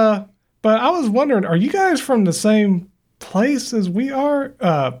 But I was wondering, are you guys from the same place as we are?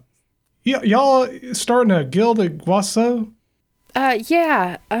 Y'all starting a guild at Guasso?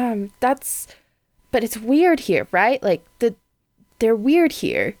 Yeah, but it's weird here, right? Like, they're weird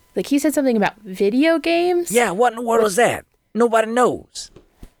here. Like, he said something about video games? Yeah, what in the world is that? Nobody knows.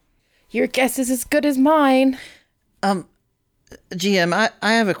 Your guess is as good as mine. GM,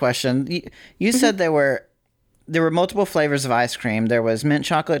 I have a question. You said there were multiple flavors of ice cream. There was mint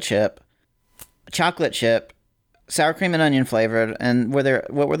chocolate chip, sour cream and onion flavored, and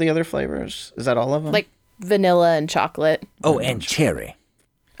what were the other flavors? Is that all of them? Like vanilla and chocolate. Oh, and cherry.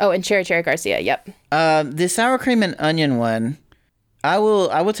 Oh, and Cherry Garcia, yep. The sour cream and onion one, I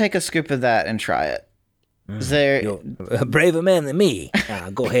will take a scoop of that and try it. You're a braver man than me.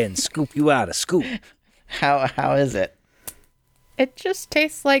 I'll go ahead and scoop you out a scoop. How is it? It just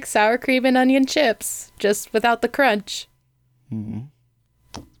tastes like sour cream and onion chips, just without the crunch.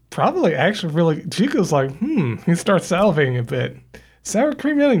 Mm-hmm. Probably actually really, Chico's like, he starts salivating a bit. Sour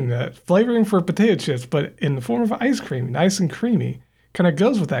cream and onion, flavoring for potato chips, but in the form of ice cream, nice and creamy. Kind of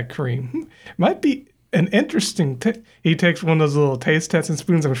goes with that cream. Might be an interesting, he takes one of those little taste testing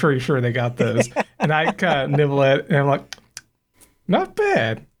spoons, I'm sure they got those. And I kind of nibble at it, and I'm like, not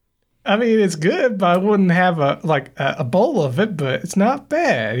bad. I mean, it's good, but I wouldn't have a bowl of it, but it's not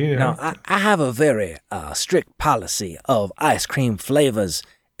bad, No, I have a very strict policy of ice cream flavors,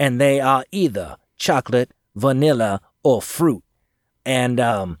 and they are either chocolate, vanilla, or fruit.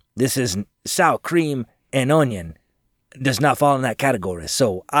 And this is sour cream and onion. Does not fall in that category,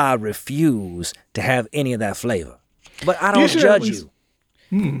 so I refuse to have any of that flavor. But I don't judge you.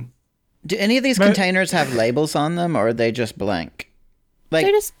 Do any of these containers have labels on them, or are they just blank?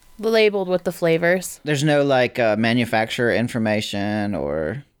 They're just labeled with the flavors. There's no manufacturer information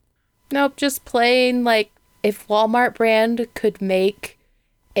or... Nope, just plain, if Walmart brand could make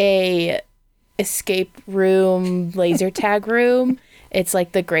a escape room, laser tag room, it's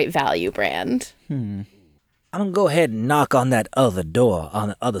like the Great Value brand. I'm going to go ahead and knock on that other door on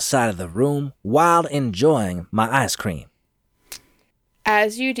the other side of the room while enjoying my ice cream.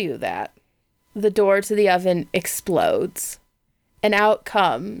 As you do that, the door to the oven explodes, and out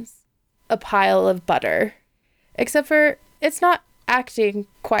comes a pile of butter. Except for it's not acting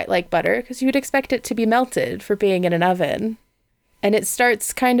quite like butter, because you would expect it to be melted for being in an oven. And it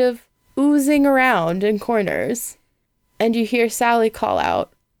starts kind of oozing around in corners. And you hear Sally call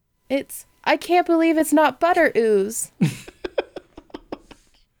out, I can't believe it's not butter ooze.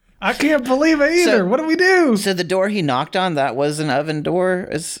 I can't believe it either. What do we do? So the door he knocked on, that was an oven door?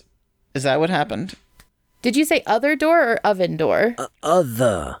 Is that what happened? Did you say other door or oven door?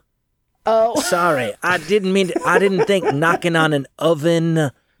 Other. Oh. Sorry, I didn't think knocking on an oven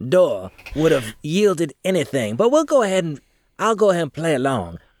door would have yielded anything. But I'll go ahead and play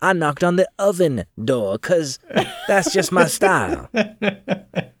along. I knocked on the oven door because that's just my style.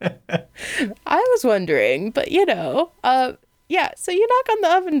 I was wondering, but yeah, so you knock on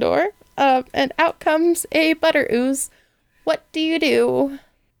the oven door. and out comes a butter ooze. What do you do?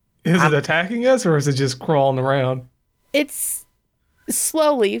 Is it attacking us or is it just crawling around? It's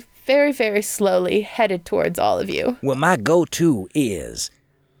slowly, very, very slowly headed towards all of you. Well, my go-to is,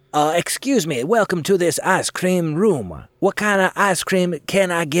 excuse me, welcome to this ice cream room. What kind of ice cream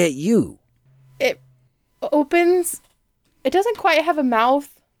can I get you? It opens. It doesn't quite have a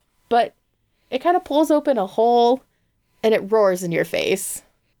mouth, but it kind of pulls open a hole and it roars in your face.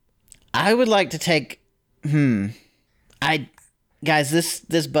 I would like to take... Guys,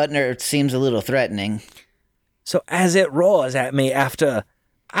 this butler seems a little threatening. So as it roars at me after...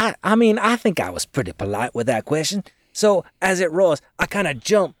 I think I was pretty polite with that question. So as it roars, I kind of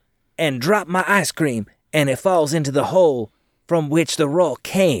jump and drop my ice cream, and it falls into the hole from which the roar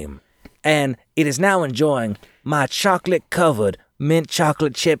came. And it is now enjoying my chocolate-covered mint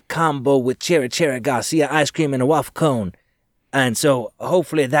chocolate chip combo with cherry Garcia ice cream in a waffle cone. And so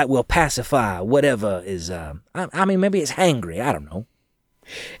hopefully that will pacify whatever is, maybe it's hangry. I don't know.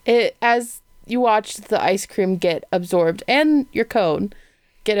 As you watch the ice cream get absorbed and your cone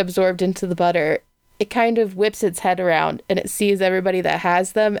get absorbed into the butter, it kind of whips its head around and it sees everybody that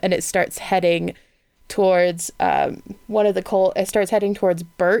has them and it starts heading towards it starts heading towards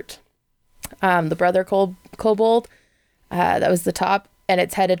Bert, the brother kobold. That was the top, and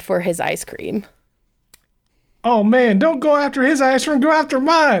it's headed for his ice cream. Oh man, don't go after his ice cream, go after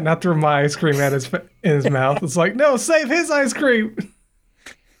mine. I threw my ice cream in his mouth. It's like, no, save his ice cream.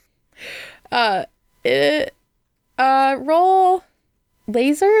 Roll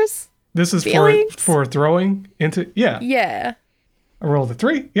lasers? This is for throwing into, yeah. Yeah. I rolled a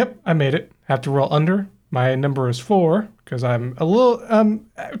 3. Yep, I made it. Have to roll under. My number is 4 because I'm a little, I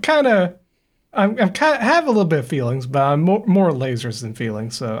have a little bit of feelings, but I'm more lasers than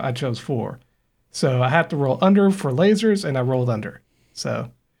feelings, so I chose 4. So I have to roll under for lasers, and I rolled under. So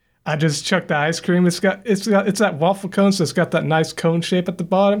I just chucked the ice cream. It's that waffle cone, so it's got that nice cone shape at the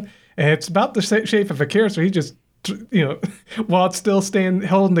bottom, and it's about the shape of a carrot. So he just, while it's still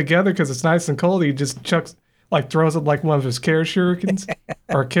holding together because it's nice and cold, he just throws it like one of his carrot shurikens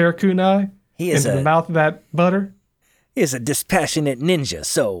or carrot kunai into the mouth of that butter. He is a dispassionate ninja,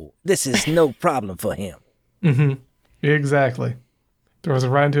 so this is no problem for him. Mm-hmm. Exactly. Throws it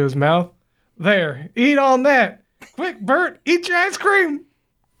right into his mouth. There, eat on that. Quick, Bert, eat your ice cream.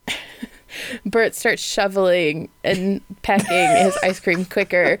 Bert starts shoveling and pecking his ice cream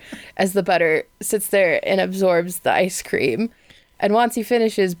quicker as the butter sits there and absorbs the ice cream. And once he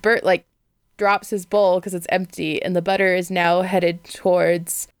finishes, Bert drops his bowl because it's empty, and the butter is now headed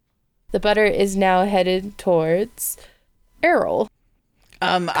towards Errol.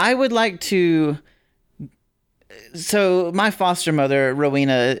 I would like to... So my foster mother,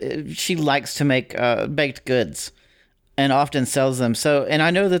 Rowena, she likes to make baked goods and often sells them. So, and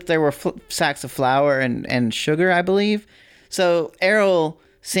I know that there were sacks of flour and sugar, I believe. So Errol,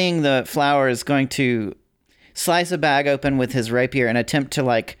 seeing the flour, is going to slice a bag open with his rapier and attempt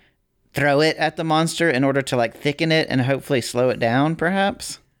to throw it at the monster in order to thicken it and hopefully slow it down,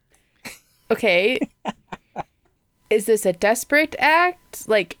 perhaps. Okay. Is this a desperate act?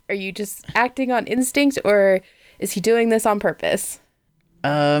 Are you just acting on instinct, or is he doing this on purpose?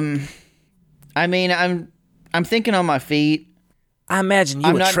 I'm thinking on my feet. I imagine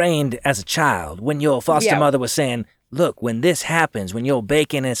you were trained as a child when your foster mother was saying, look, when this happens, when your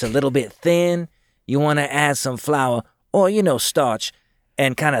bacon is a little bit thin, you want to add some flour or, starch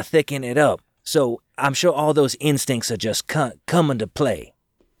and kind of thicken it up. So I'm sure all those instincts are just coming to play.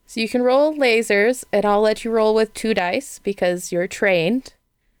 So you can roll lasers, and I'll let you roll with 2 dice because you're trained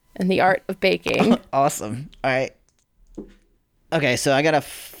in the art of baking. Awesome. All right. Okay, so I got a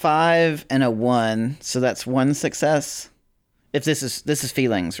 5 and a 1, so that's 1 success. If this is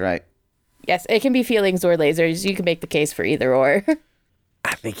feelings, right? Yes, it can be feelings or lasers. You can make the case for either or.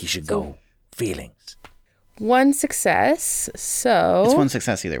 I think you should go feelings. 1 success, so... It's 1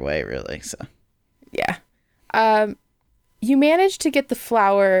 success either way, really, so... Yeah. You manage to get the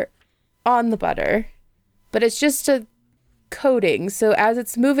flour on the butter, but it's just a coating. So as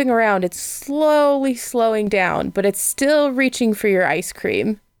it's moving around, it's slowly slowing down, but it's still reaching for your ice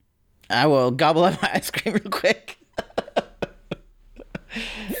cream. I will gobble up my ice cream real quick.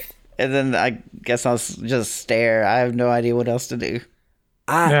 And then I guess I'll just stare. I have no idea what else to do.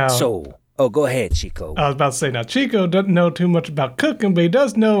 Go ahead, Chico. I was about to say, now, Chico doesn't know too much about cooking, but he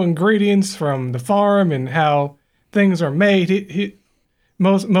does know ingredients from the farm and how things are made.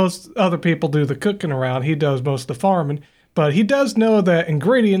 Most other people do the cooking around. He does most of the farming. But he does know that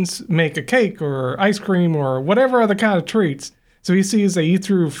ingredients make a cake or ice cream or whatever other kind of treats. So he sees that you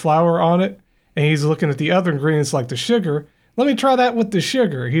threw flour on it, and he's looking at the other ingredients like the sugar. let me try that with the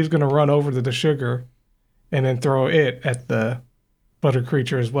sugar. He's going to run over to the sugar and then throw it at the butter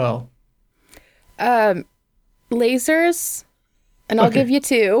creature as well. Lasers, and I'll give you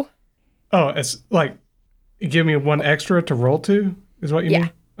 2. Oh, it's like, you give me 1 extra to roll to, is what you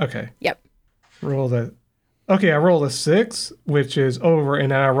mean? Okay. Yep. Roll that. Okay, I roll a 6, which is over,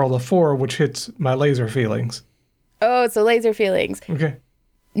 and then I roll a 4, which hits my laser feelings. Oh, so laser feelings. Okay.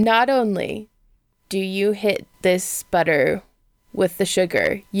 Not only do you hit this butter with the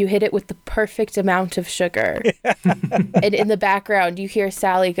sugar, you hit it with the perfect amount of sugar. And in the background, you hear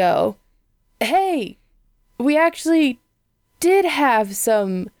Sally go, "Hey, we actually did have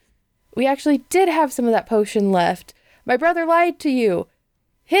some of that potion left. My brother lied to you.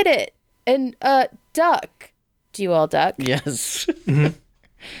 Hit it and duck." Do you all duck? Yes.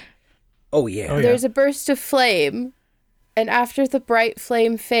 Oh, yeah. There's a burst of flame, and after the bright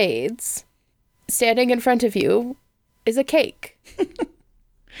flame fades, standing in front of you is a cake.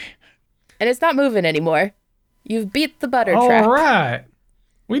 And it's not moving anymore. You've beat the butter trap. All right.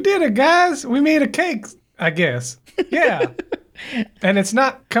 We did it, guys. We made a cake, I guess. Yeah. And it's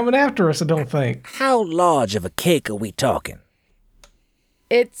not coming after us, I don't think. How large of a cake are we talking?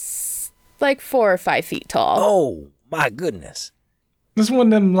 It's like 4 or 5 feet tall. Oh, my goodness. This is one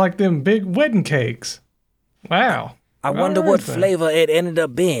of them, like them big wedding cakes. Wow. I wonder what flavor it ended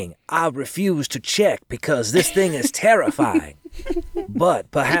up being. I refuse to check because this thing is terrifying.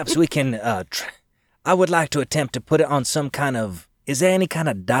 But perhaps we can, I would like to attempt to put it on some kind of, is there any kind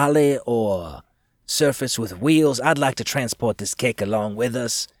of dolly or surface with wheels? I'd like to transport this cake along with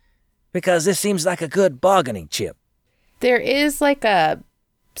us because this seems like a good bargaining chip. There is like a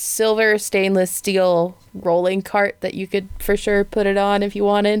silver stainless steel rolling cart that you could for sure put it on if you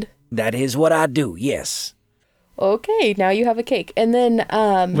wanted. That is what I do, yes. Okay, now you have a cake. And then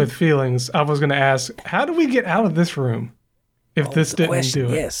with feelings, I was going to ask, how do we get out of this room if this didn't do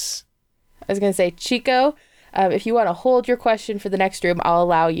it? Yes. I was going to say, Chico, if you want to hold your question for the next room, I'll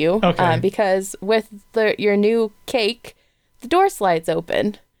allow you. Okay. Because with your new cake, the door slides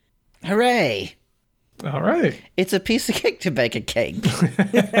open. Hooray. All right. It's a piece of cake to bake a cake.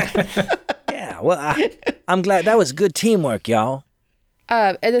 Yeah, well, I'm glad that was good teamwork, y'all.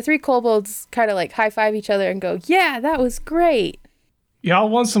 And the 3 kobolds kind of like high-five each other and go, "Yeah, that was great." Y'all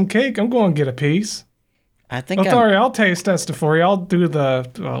want some cake? I'm going to get a piece. I think Sorry, I'll taste test it for you. I'll do the,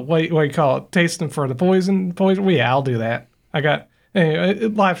 what do you call it, tasting for the poison. Well, yeah, I'll do that. Anyway,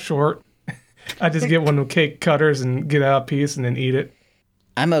 life's short. I just get one of the cake cutters and get out a piece and then eat it.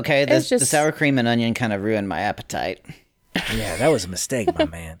 I'm okay. It's The just- sour cream and onion kind of ruined my appetite. Yeah, that was a mistake, my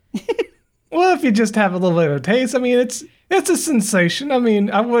man. Well, if you just have a little bit of taste, I mean, it's a sensation. I mean,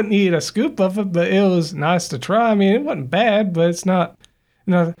 I wouldn't eat a scoop of it, but it was nice to try. I mean, it wasn't bad, but it's not.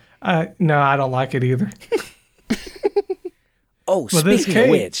 No, I don't like it either. Oh, Well, this speaking of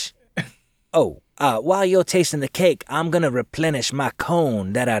cake- which, while you're tasting the cake, I'm gonna replenish my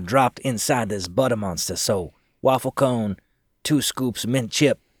cone that I dropped inside this butter monster. So, waffle cone, 2 scoops mint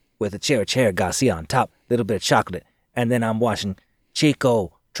chip with a cherry Garcia on top, little bit of chocolate, and then I'm watching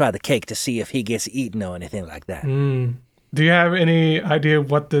Chico try the cake to see if he gets eaten or anything like that. Do you have any idea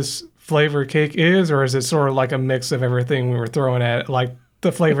what this flavor cake is, or is it sort of like a mix of everything we were throwing at it, like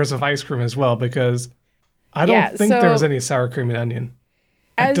the flavors of ice cream as well? Because I don't think so- there was any sour cream and onion.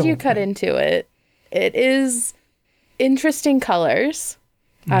 As you don't cut into it, it is interesting colors.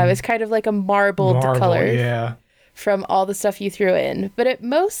 It's kind of like a marbled color Yeah. from all the stuff you threw in, but it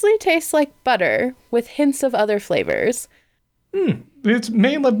mostly tastes like butter with hints of other flavors. It's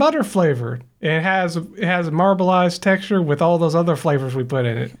mainly butter flavored. It has a marbleized texture with all those other flavors we put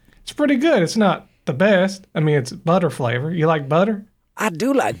in it. It's pretty good. It's not the best. I mean, it's butter flavor. You like butter? I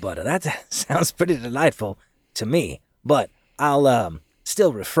do like butter. That sounds pretty delightful to me, but I'll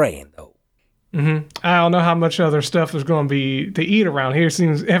still refrain, though. I don't know how much other stuff there's going to be to eat around here.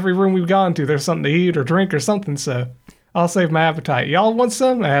 Seems every room we've gone to, there's something to eat or drink or something, so I'll save my appetite. Y'all want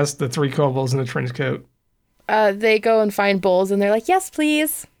some? Asked the 3 kobolds in the trench coat. They go and find bowls, and they're like, "Yes,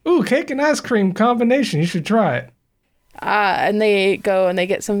 please." Ooh, cake and ice cream combination. You should try it. And they go and they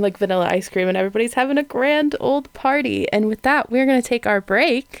get some like vanilla ice cream, and everybody's having a grand old party. And with that, we're going to take our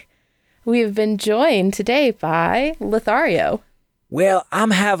break. We've been joined today by Lothario. Well,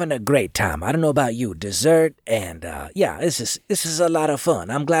 I'm having a great time. I don't know about you. Dessert and, yeah, this is a lot of fun.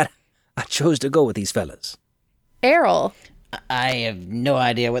 I'm glad I chose to go with these fellas. Errol. I have no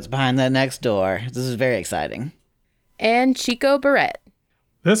idea what's behind that next door. This is very exciting. And Chico Barrett.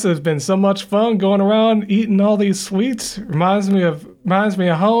 This has been so much fun going around eating all these sweets. Reminds me of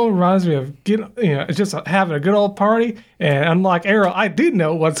home. Reminds me of just having a good old party. And unlike Errol, I do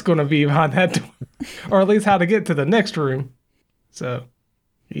know what's going to be behind that door, or at least how to get to the next room. So,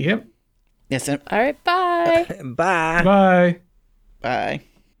 yep. Yes. All right, bye. Bye. Bye. Bye.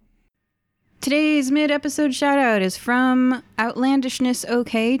 Today's mid-episode shout-out is from Outlandishness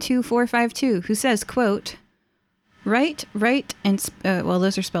OK 2452, who says, quote, Write, and... well,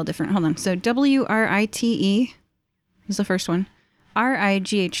 those are spelled different. Hold on. So, WRITE is the first one.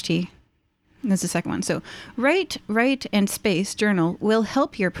 RIGHT is the second one. So, write, and space journal will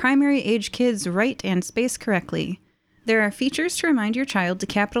help your primary age kids write and space correctly. There are features to remind your child to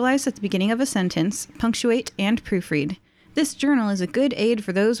capitalize at the beginning of a sentence, punctuate, and proofread. This journal is a good aid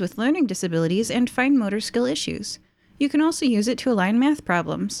for those with learning disabilities and fine motor skill issues. You can also use it to align math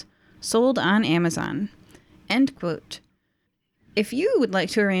problems. Sold on Amazon. End quote. If you would like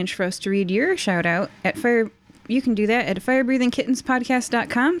to arrange for us to read your shout-out at you can do that at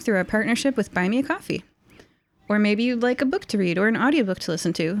firebreathingkittenspodcast.com through our partnership with Buy Me a Coffee. Or maybe you'd like a book to read or an audiobook to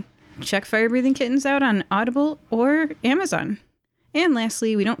listen to. Check Fire Breathing Kittens out on Audible or Amazon. And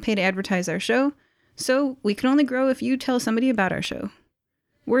lastly, we don't pay to advertise our show, so we can only grow if you tell somebody about our show.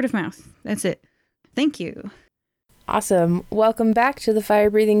 Word of mouth. That's it. Thank you. Awesome. Welcome back to the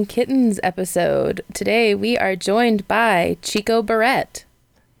Fire Breathing Kittens episode. Today we are joined by Chico Barrett.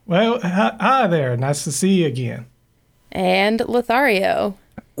 Well, hi there. Nice to see you again. And Lothario.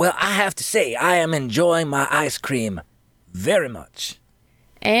 Well, I have to say, I am enjoying my ice cream very much.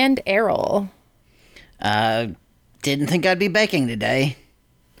 And Errol. Didn't think I'd be baking today.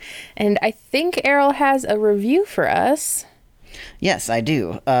 And I think Errol has a review for us. Yes, I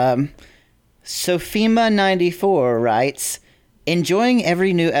do. Sophema94 writes, enjoying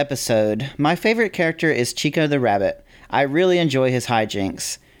every new episode. My favorite character is Chico the Rabbit. I really enjoy his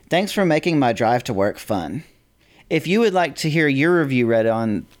hijinks. Thanks for making my drive to work fun. If you would like to hear your review read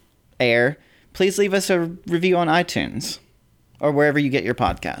on air, please leave us a review on iTunes or wherever you get your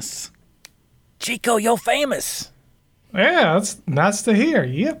podcasts. Chico, you're famous. Yeah, that's nice to hear.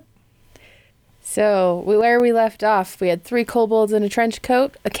 Yep. So, where we left off, we had 3 kobolds in a trench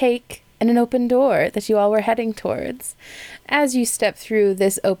coat, a cake, and an open door that you all were heading towards. As you step through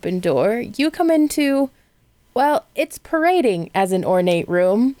this open door, you come into, well, it's parading as an ornate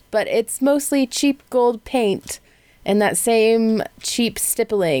room, but it's mostly cheap gold paint and that same cheap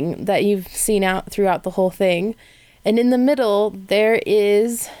stippling that you've seen out throughout the whole thing. And in the middle, there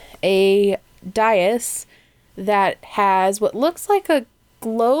is a dais that has what looks like a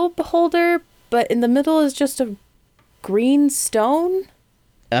globe holder, but in the middle is just a green stone.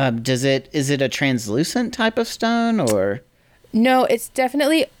 Is it a translucent type of stone or? No, it's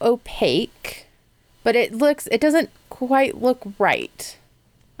definitely opaque, but it doesn't quite look right.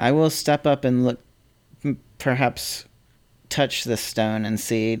 I will step up and look, perhaps touch the stone and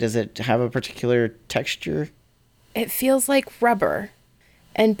see, does it have a particular texture? It feels like rubber,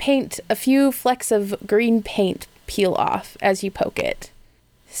 and a few flecks of green paint peel off as you poke it.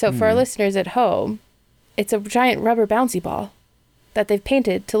 So for our listeners at home, it's a giant rubber bouncy ball that they've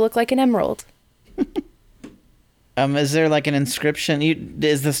painted to look like an emerald. Is there like an inscription?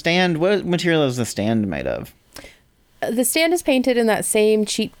 What material is the stand made of? The stand is painted in that same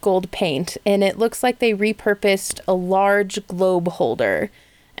cheap gold paint, and it looks like they repurposed a large globe holder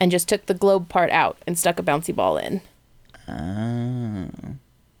and just took the globe part out and stuck a bouncy ball in. Oh.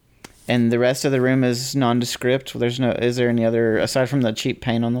 And the rest of the room is nondescript? Is there any other, aside from the cheap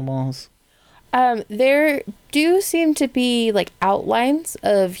paint on the walls? There do seem to be like outlines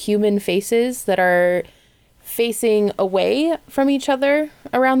of human faces that are facing away from each other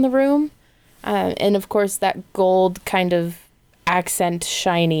around the room. And of course that gold kind of accent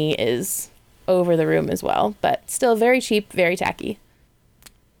shiny is over the room as well, but still very cheap, very tacky.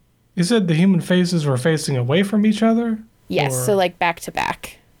 You said the human faces were facing away from each other? Yes, so like back to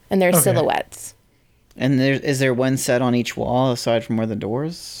back. And they're silhouettes. And is there one set on each wall aside from where the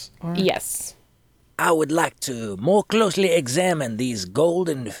doors are? Yes. I would like to more closely examine these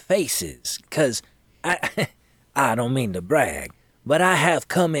golden faces, because I don't mean to brag, but I have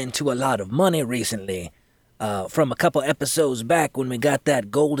come into a lot of money recently from a couple episodes back when we got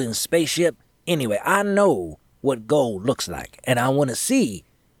that golden spaceship. Anyway, I know what gold looks like, and I want to see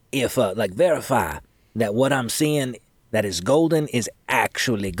if, verify that what I'm seeing that is golden is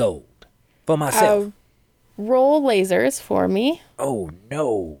actually gold for myself. Roll lasers for me. Oh,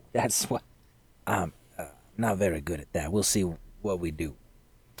 no. That's what... I'm not very good at that. We'll see what we do.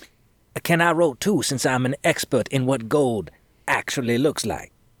 Can I roll 2 since I'm an expert in what gold actually looks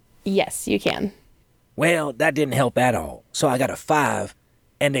like? Yes, you can. Well, that didn't help at all. So I got a 5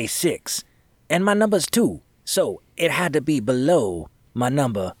 and a 6. And my number's 2. So it had to be below my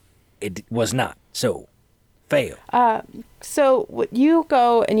number. It was not. So, fail. So you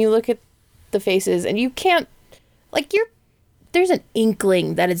go and you look at the faces and you can't, like, you're there's an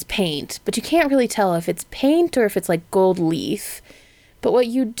inkling that it's paint, but you can't really tell if it's paint or if it's like gold leaf. But what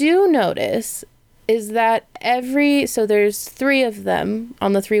you do notice is that so there's 3 of them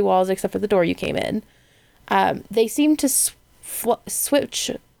on the 3 walls except for the door you came in. They seem to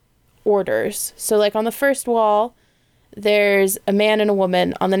switch orders. So like on the first wall, there's a man and a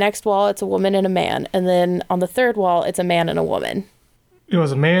woman. On the next wall, it's a woman and a man. And then on the third wall, it's a man and a woman. It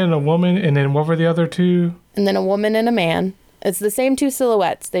was a man and a woman, and then what were the other 2? And then a woman and a man. It's the same 2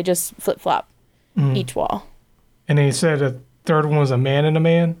 silhouettes. They just flip-flop each wall. And then you said the third one was a man and a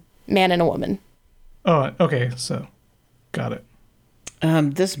man? Man and a woman. Oh, okay, so got it.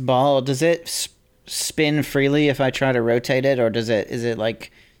 This ball, does it spin freely if I try to rotate it, or is it like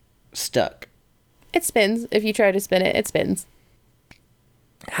stuck? It spins. If you try to spin it, it spins.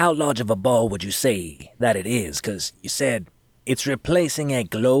 How large of a ball would you say that it is? Because you said it's replacing a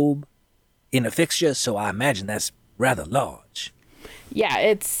globe in a fixture, so I imagine that's rather large. Yeah,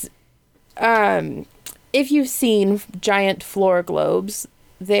 it's... if you've seen giant floor globes,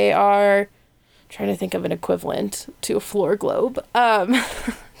 they are... trying to think of an equivalent to a floor globe.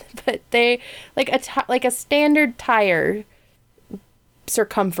 But they... like a standard tire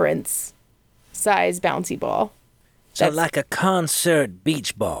circumference size bouncy ball. So like a concert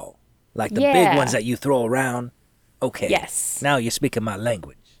beach ball. Like the big ones that you throw around. Okay. Yes. Now you're speaking my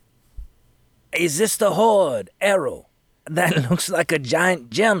language. Is this the hoard, Errol? That looks like a giant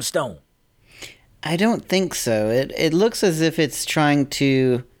gemstone. I don't think so. It looks as if it's trying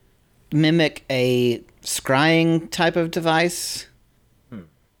to mimic a scrying type of device.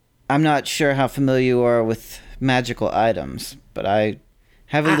 I'm not sure how familiar you are with magical items, but I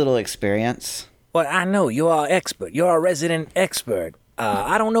have a little experience. Well, I know you are an expert. You're a resident expert.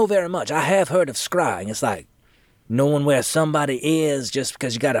 I don't know very much. I have heard of scrying. It's like knowing where somebody is just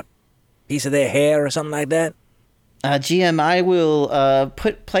because you got a piece of their hair or something like that. GM, I will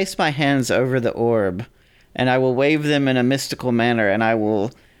place my hands over the orb, and I will wave them in a mystical manner, and I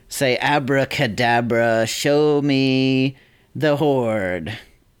will say, "Abracadabra, show me the hoard."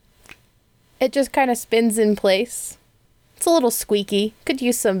 It just kind of spins in place. It's a little squeaky. Could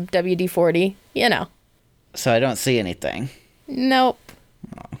use some WD-40, you know. So I don't see anything. Nope.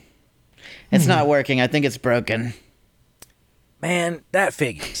 It's not working. I think it's broken. Man, that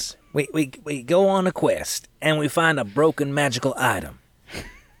figures. We go on a quest, and we find a broken magical item.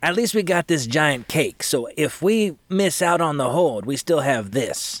 At least we got this giant cake, so if we miss out on the hoard, we still have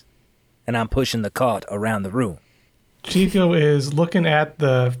this. And I'm pushing the cart around the room. Chico is looking at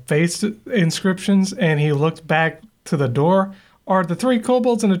the face inscriptions, and he looks back to the door. Are the 3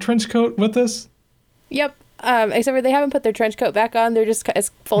 kobolds in a trench coat with us? Yep. Except for they haven't put their trench coat back on. They're just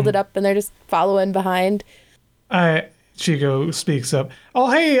it's folded up, and they're just following behind. Chico speaks up.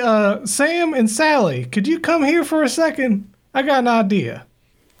 Oh, hey, Sam and Sally, could you come here for a second? I got an idea.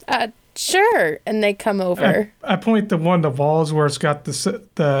 Sure. And they come over. I point to one of the walls where it's got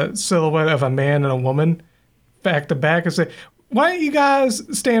the silhouette of a man and a woman back to back and say, why don't you guys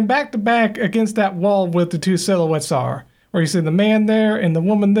stand back to back against that wall where the 2 silhouettes are? Where you see the man there and the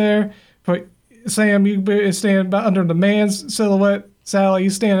woman there. But Sam, you stand under the man's silhouette. Sally, you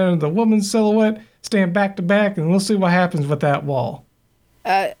stand under the woman's silhouette. Stand back to back, and we'll see what happens with that wall.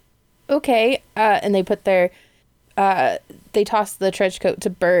 Okay. And they put they toss the trench coat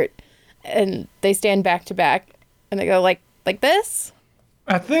to Bert, and they stand back to back, and they go like this?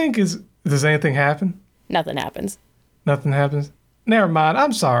 I think does anything happen? Nothing happens. Nothing happens? Never mind,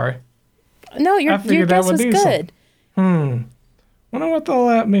 I'm sorry. No, your guess was good. Wonder what all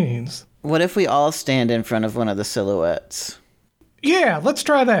that means. What if we all stand in front of one of the silhouettes? Yeah, let's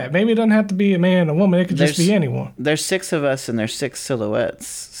try that. Maybe it doesn't have to be a man and a woman. It could just be anyone. There's 6 of us, and there's 6 silhouettes,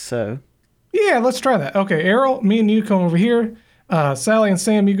 so... Yeah, let's try that. Okay, Errol, me and you come over here. Sally and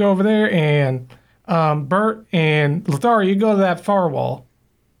Sam, you go over there. And Bert and Lothario, you go to that far wall.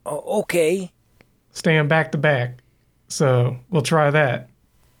 Oh, okay. Stand back to back. So we'll try that.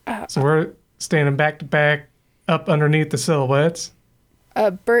 So we're standing back to back up underneath the silhouettes.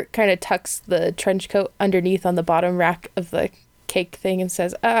 Bert kind of tucks the trench coat underneath on the bottom rack of the cake thing and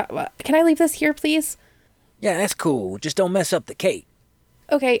says, can I leave this here, please? Yeah, that's cool. Just don't mess up the cake.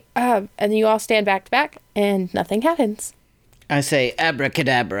 Okay, and you all stand back to back, and nothing happens. I say,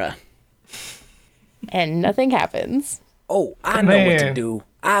 abracadabra. And nothing happens. Oh, I know what to do.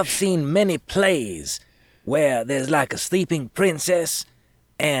 I've seen many plays where there's like a sleeping princess,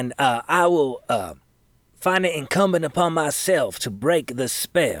 and I will find it incumbent upon myself to break the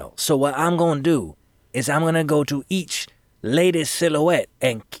spell. So what I'm going to do is I'm going to go to each lady's silhouette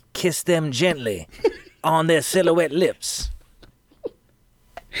and kiss them gently on their silhouette lips.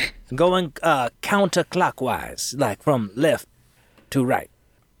 Going counterclockwise, like from left too right.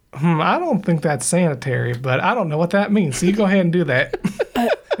 I don't think that's sanitary, but I don't know what that means. So you go ahead and do that.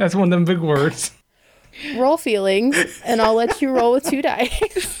 That's one of them big words. Roll feelings, and I'll let you roll with 2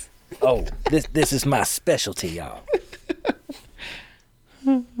 dice. Oh, this is my specialty, y'all.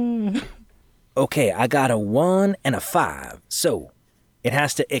 Okay, I got a 1 and a 5, so it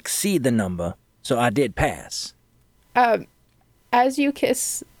has to exceed the number, so I did pass. As you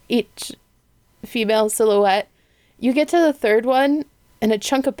kiss each female silhouette, you get to the third one, and a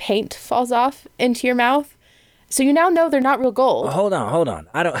chunk of paint falls off into your mouth. So you now know they're not real gold. Hold on.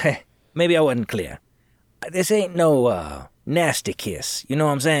 Maybe I wasn't clear. This ain't no nasty kiss. You know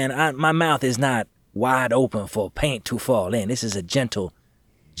what I'm saying? My mouth is not wide open for paint to fall in. This is a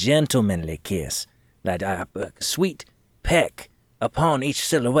gentlemanly kiss. Like a sweet peck upon each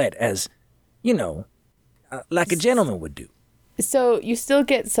silhouette as, like a gentleman would do. So you still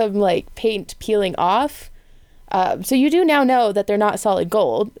get some, paint peeling off. So you do now know that they're not solid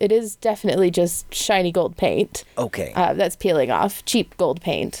gold. It is definitely just shiny gold paint. Okay. That's peeling off. Cheap gold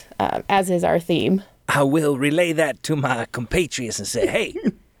paint, as is our theme. I will relay that to my compatriots and say, hey,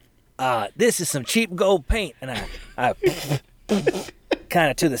 this is some cheap gold paint. And I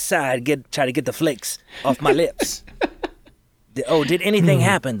kind of to the side, try to get the flakes off my lips. Did anything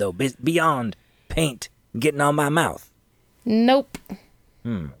happen, though, beyond paint getting on my mouth? Nope.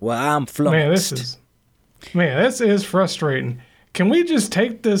 Well, I'm flummoxed. Man, this is frustrating. Can we just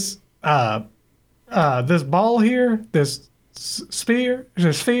take this this ball here, this sphere,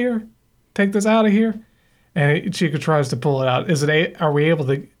 take this out of here? And Chico tries to pull it out. Are we able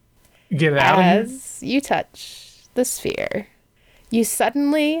to get it out of here? As you touch the sphere, you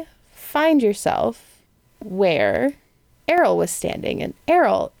suddenly find yourself where Errol was standing. And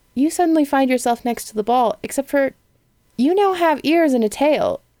Errol, you suddenly find yourself next to the ball, except for you now have ears and a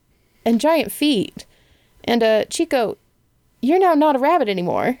tail and giant feet. And, Chico, you're now not a rabbit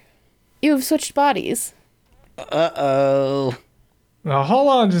anymore. You have switched bodies. Uh-oh. Now, hold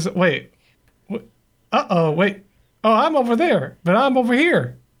on, just wait. Uh-oh, wait. Oh, I'm over there, but I'm over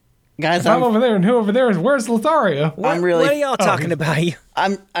here. Guys, I'm over there, and who over there is, where's Lothario? I'm really... What are y'all talking about?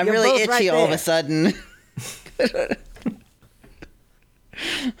 I'm You're really both itchy right all of there. a sudden.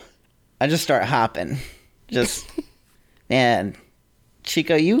 I just start hopping. Man,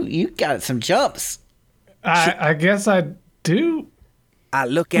 Chico, you got some jumps. I guess I do. I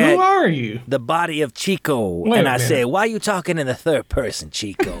look at Who are you? the body of Chico, Wait and a I say, minute. why are you talking in the third person,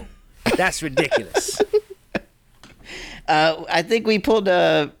 Chico? That's ridiculous. I think we pulled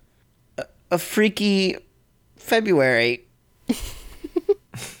a freaky February.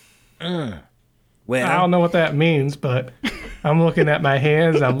 I Well, don't know what that means, but I'm looking at my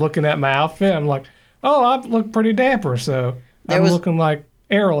hands. I'm looking at my outfit. I'm like, oh, I look pretty dapper, so I'm looking like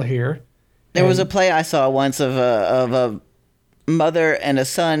Errol here. There was a play I saw once of a mother and a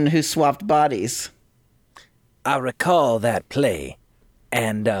son who swapped bodies. I recall that play,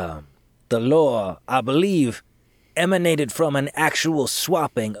 and the lore, I believe, emanated from an actual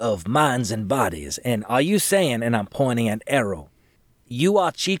swapping of minds and bodies. And are you saying, and I'm pointing at Errol, you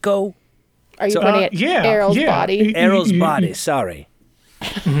are Chico? Are you pointing at yeah, Errol's yeah. body? Errol's body, sorry.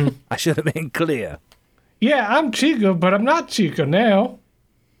 I should have been clear. Yeah, I'm Chico, but I'm not Chico now.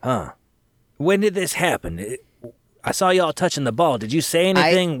 Huh. When did this happen? I saw y'all touching the ball. Did you say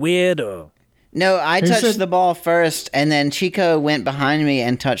anything weird or? No, I Who touched said- the ball first, and then Chico went behind me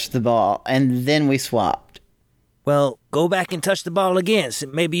and touched the ball, and then we swapped. Well, go back and touch the ball again. So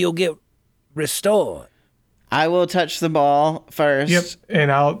maybe you'll get restored. I will touch the ball first. Yep,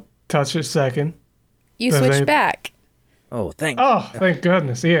 and I'll touch it second. You Does switched any- back. Oh, thank Oh, thank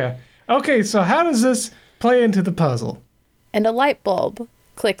goodness, yeah. Okay, so how does this play into the puzzle? And a light bulb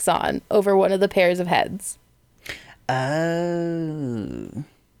clicks on over one of the pairs of heads. Oh.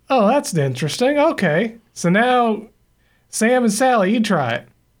 Oh, that's interesting. Okay, so now Sam and Sally, you try it.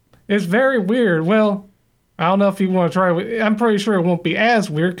 It's very weird. Well, I don't know if you want to try it. I'm pretty sure it won't be as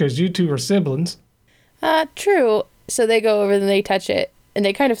weird because you two are siblings. True. So they go over and they touch it, and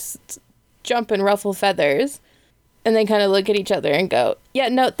they kind of jump and ruffle feathers, and they kind of look at each other and go, yeah,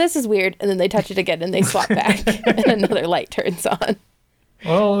 no, this is weird. And then they touch it again, and they swap back, and another light turns on.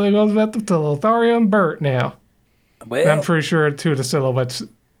 Well, there goes back to Lothario and Bert now. And I'm Well, pretty sure two of the silhouettes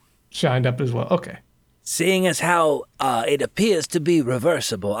shined up as well. Okay. seeing as how it appears to be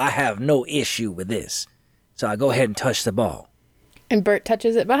reversible, I have no issue with this. So I go ahead and touch the ball. And Bert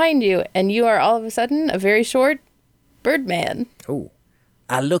touches it behind you, and you are all of a sudden a very short bird man. Ooh.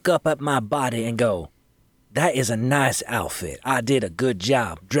 I look up at my body and go, that is a nice outfit. I did a good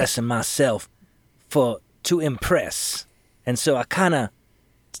job dressing myself to impress. And so I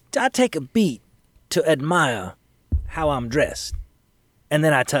take a beat to admire how I'm dressed. and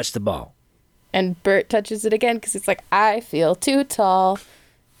then I touch the ball. And Bert touches it again because it's like, I feel too tall.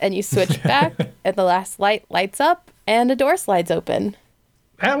 And you switch back, and the last light lights up, and a door slides open.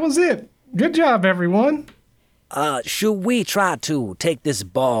 That was it. Good job, everyone. Should we try to take this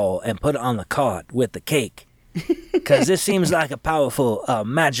ball and put it on the cart with the cake? Because this seems like a powerful,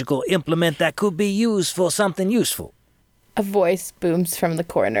 magical implement that could be used for something useful. A voice booms from the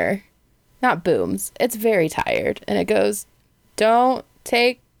corner. Not booms. It's very tired. And it goes, don't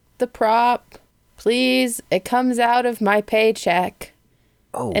take the prop. Please. It comes out of my paycheck.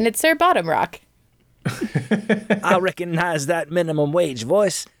 Oh. And it's Sir Bottom Rock. I recognize that minimum wage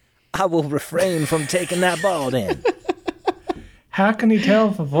voice. I will refrain from taking that ball then. How can he tell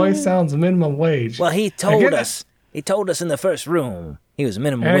if a voice sounds minimum wage? Well, he told us. He told us in the first room he was a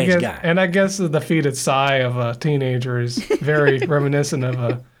minimum wage guy. And I guess the defeated sigh of a teenager is very reminiscent of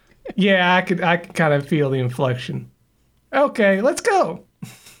a... Yeah, I could kind of feel the inflection. Okay, let's go.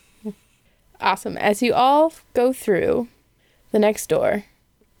 Awesome. As you all go through the next door,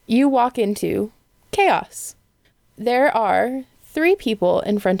 you walk into chaos. There are 3 people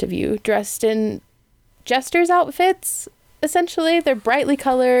in front of you dressed in jesters' outfits, essentially. They're brightly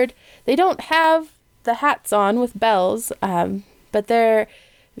colored. They don't have the hats on with bells, but they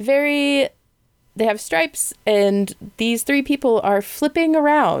have stripes, and these 3 people are flipping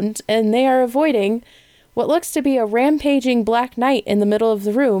around, and they are avoiding what looks to be a rampaging black knight in the middle of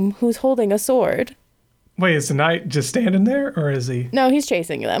the room who's holding a sword. Wait, is the knight just standing there, or is he... No, he's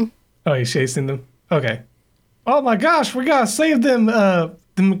chasing them. Oh, he's chasing them? Okay. Oh my gosh, we gotta save them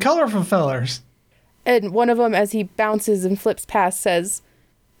colorful fellers. And one of them, as he bounces and flips past, says,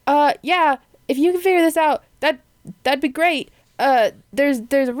 yeah, if you can figure this out, that'd be great. There's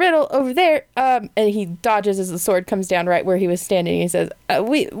a riddle over there. And he dodges as the sword comes down right where he was standing. He says,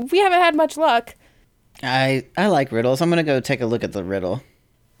 we haven't had much luck. I like riddles. I'm going to go take a look at the riddle.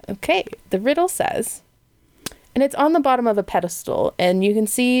 Okay, the riddle says, and it's on the bottom of a pedestal, and you can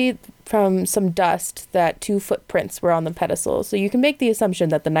see from some dust that 2 footprints were on the pedestal, so you can make the assumption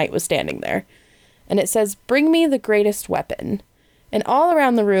that the knight was standing there. And it says, bring me the greatest weapon. And all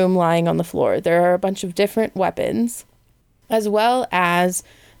around the room, lying on the floor, there are a bunch of different weapons, as well as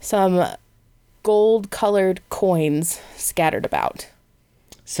some gold-colored coins scattered about.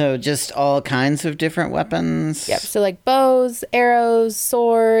 So just all kinds of different weapons? Yep, so like bows, arrows,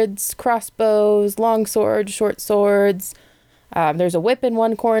 swords, crossbows, long swords, short swords. There's a whip in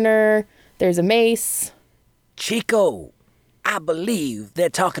one corner. There's a mace. Chico, I believe they're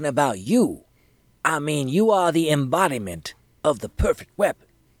talking about you. I mean, you are the embodiment of the perfect weapon.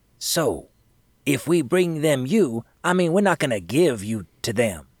 So, if we bring them you, I mean, we're not going to give you to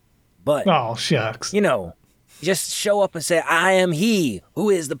them. But, Oh, shucks. just show up and say, I am he who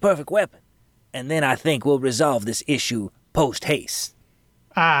is the perfect weapon. And then I think we'll resolve this issue post-haste.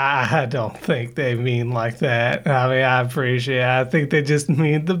 I don't think they mean like that. I mean, I appreciate it. I think they just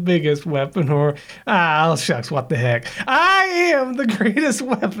mean the biggest weapon or, shucks, what the heck. I am the greatest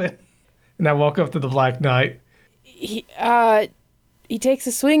weapon. And I walk up to the Black Knight. He takes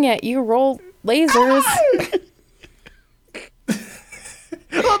a swing at you, roll lasers.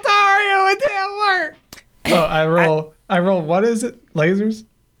 Lothario, it didn't work. Oh, I roll, what is it? Lasers?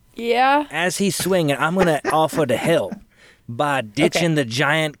 Yeah. As he's swinging, I'm going to offer to help by ditching the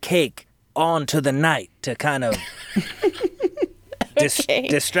giant cake onto the knight to kind of Okay.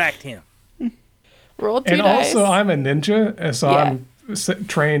 distract him. Roll 2 And dice. also, I'm a ninja, so Yeah. I'm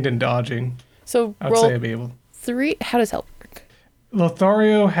trained in dodging. So I would roll say I'd be able. 3. How does help work?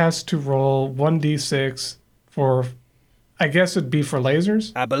 Lothario has to roll 1d6 for, I guess it'd be for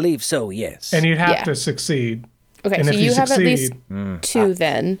lasers, I believe so, yes. and you'd have Yeah. to succeed. Okay, And so if you you have at least succeed- 2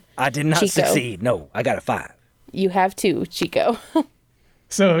 then. I did not Chico. succeed. No, I got a 5. You have 2, Chico.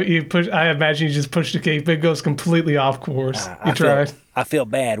 So you push. I imagine you just push the cake, but it goes completely off course. You tried. I feel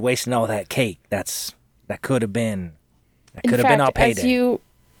bad wasting all that cake. That could have been In our fact, payday.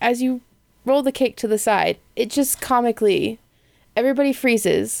 as you roll the cake to the side, it just comically, everybody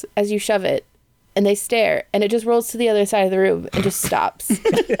freezes as you shove it, and they stare, and it just rolls to the other side of the room and just stops.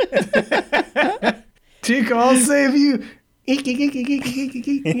 Chico, I'll save you. Yeah.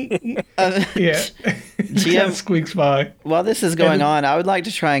 GM, Squeaks by. while this is going on, I would like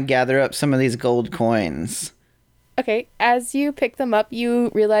to try and gather up some of these gold coins. Okay, as you pick them up,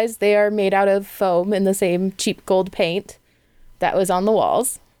 you realize they are made out of foam in the same cheap gold paint that was on the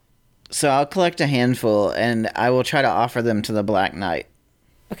walls. So I'll collect a handful, and I will try to offer them to the Black Knight.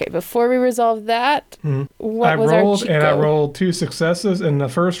 Okay, before we resolve that, what I was rolled, our and I Chico? rolled 2 successes, and the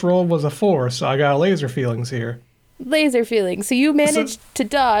first roll was a 4, so I got laser feelings here. laser feeling. So you managed to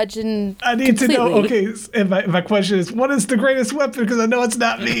dodge and I need completely. to know, okay, and my question is, what is the greatest weapon? Because I know it's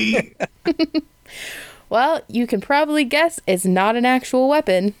not me. Well, you can probably guess it's not an actual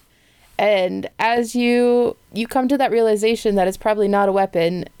weapon. And as you come to that realization that it's probably not a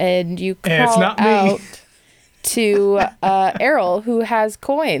weapon, and you call out to Errol, who has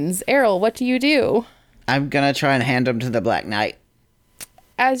coins. Errol, what do you do? I'm gonna try and hand them to the Black Knight.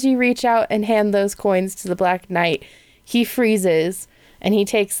 As you reach out and hand those coins to the Black Knight, he freezes, and he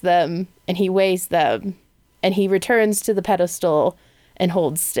takes them, and he weighs them, and he returns to the pedestal and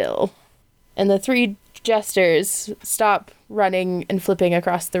holds still. And the three jesters stop running and flipping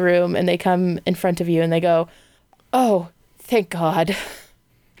across the room, and they come in front of you, and they go, "Oh, thank God."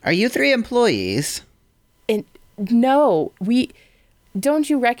 Are you three employees? And no, don't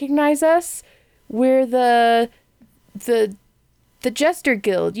you recognize us? We're the Jester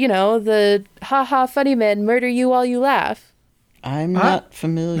Guild, you know, the ha-ha funny men murder you while you laugh. I'm not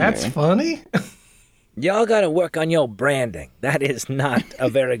familiar. That's funny. Y'all gotta work on your branding. That is not a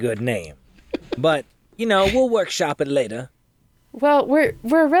very good name. But, you know, we'll workshop it later. Well, we're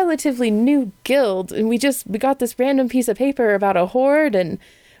a relatively new guild, and we got this random piece of paper about a horde and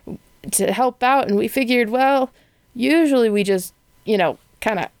to help out, and we figured, well, usually we just, you know,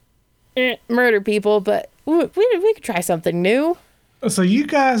 kind of murder people, but we could try something new. So you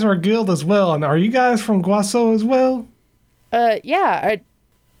guys are a guild as well, and are you guys from Guaso as well? Yeah.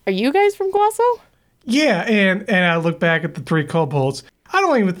 Are you guys from Guaso? Yeah, and I look back at the three kobolds. I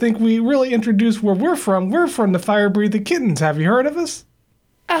don't even think we really introduced where we're from. We're from the Fire-Breathing Kittens. Have you heard of us?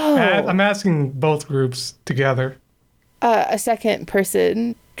 Oh. I'm asking both groups together. A second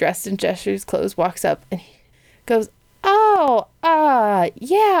person dressed in Jester's clothes walks up and he goes, "Oh,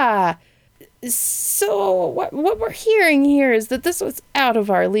 yeah. So what we're hearing here is that this was out of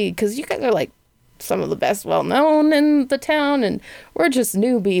our league, because you guys are like some of the best well-known in the town, and we're just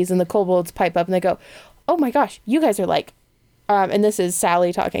newbies." And the kobolds pipe up and they go, "Oh my gosh, you guys are like," and this is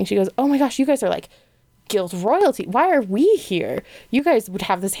Sally talking. She goes, "Oh my gosh, you guys are like guild royalty. Why are we here? You guys would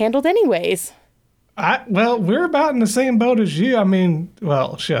have this handled anyways." Well, we're about in the same boat as you. I mean,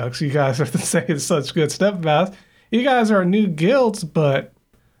 well, shucks, you guys are saying such good stuff about us. You guys are new guilds, but,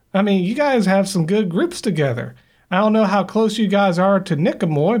 I mean, you guys have some good groups together. I don't know how close you guys are to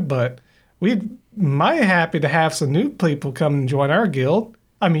Nicomoy, but we'd mighty happy to have some new people come and join our guild.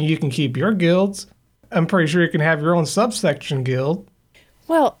 I mean, you can keep your guilds. I'm pretty sure you can have your own subsection guild.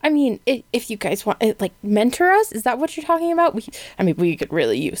 Well, I mean, if you guys want, like, mentor us, is that what you're talking about? We could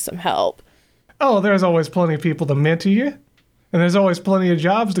really use some help. Oh, there's always plenty of people to mentor you. And there's always plenty of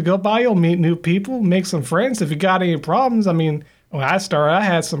jobs to go by. You'll meet new people, make some friends. If you got any problems, I mean, when I started, I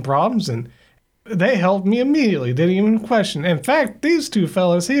had some problems, and they helped me immediately. Didn't even question. In fact, these two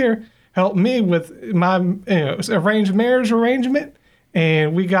fellas here helped me with my arranged marriage arrangement,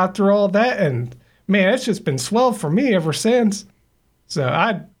 and we got through all that, and man, it's just been swell for me ever since. So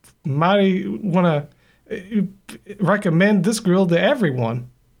I might want to recommend this guild to everyone.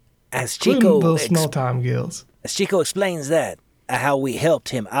 As Chico those small time guilds. As Chico explains that, how we helped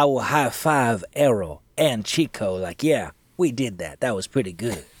him, I will high five Errol and Chico. Like, yeah, we did that. That was pretty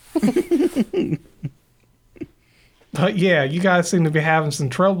good. But yeah, you guys seem to be having some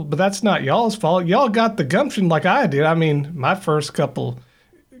trouble, but that's not y'all's fault. Y'all got the gumption like I did. I mean, my first couple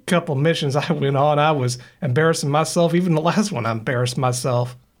missions I went on, I was embarrassing myself. Even the last one, I embarrassed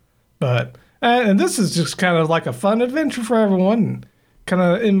myself. But, and this is just kind of like a fun adventure for everyone. Kind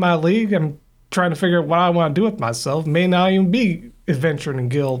of in my league, I'm trying to figure out what I want to do with myself. May not even be adventuring in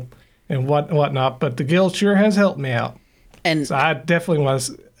guild and whatnot, but the guild sure has helped me out. And so I definitely want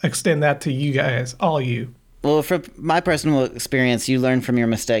to extend that to you guys, all you. Well, from my personal experience, you learn from your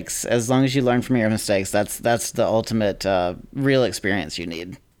mistakes. As long as you learn from your mistakes, that's the ultimate real experience you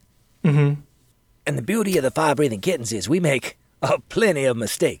need. Mm-hmm. And the beauty of the Fire-Breathing Kittens is we make plenty of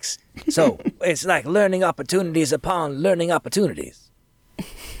mistakes. So it's like learning opportunities upon learning opportunities.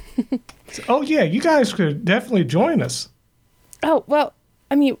 Oh, yeah, you guys could definitely join us. Oh, well,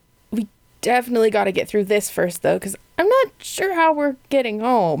 I mean, we definitely got to get through this first, though, because I'm not sure how we're getting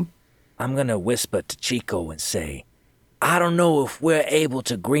home. I'm going to whisper to Chico and say, I don't know if we're able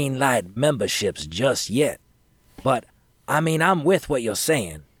to greenlight memberships just yet. But, I mean, I'm with what you're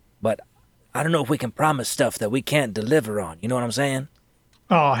saying. But I don't know if we can promise stuff that we can't deliver on. You know what I'm saying?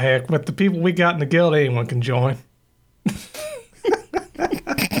 Oh, heck, with the people we got in the guild, anyone can join.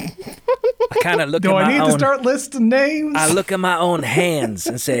 I kind of look at my own... Do I need to start listing names? I look at my own hands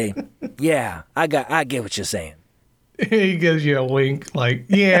and say, yeah, I get what you're saying. He gives you a wink, like,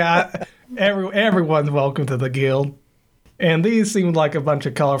 yeah, everyone's welcome to the guild. And these seem like a bunch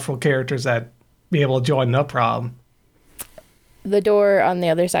of colorful characters that be able to join, no problem. The door on the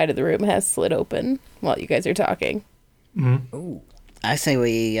other side of the room has slid open while you guys are talking. Ooh. I say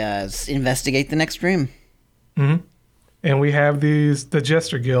we investigate the next room. And we have the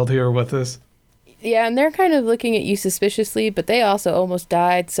Jester Guild here with us. Yeah, and they're kind of looking at you suspiciously, but they also almost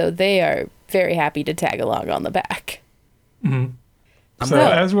died, so they are very happy to tag along on the back. So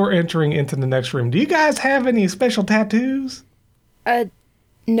as we're entering into the next room, do you guys have any special tattoos?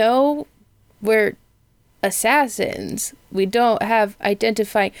 No, we're assassins. We don't have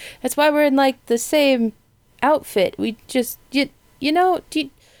identifying. That's why we're in like the same outfit. We just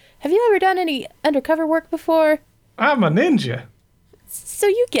have you ever done any undercover work before? I'm a ninja. So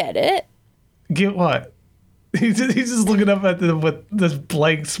you get it. Get what? He's just looking up at them with this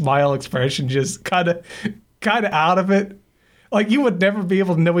blank smile expression, just kind of out of it. Like, you would never be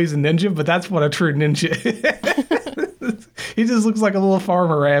able to know he's a ninja, but that's what a true ninja is. He just looks like a little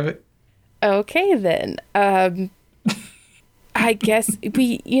farmer rabbit. Okay, then. I guess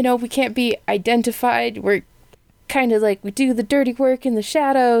we can't be identified. We're kind of like, we do the dirty work in the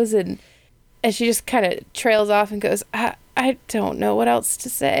shadows, and she just kind of trails off and goes, I don't know what else to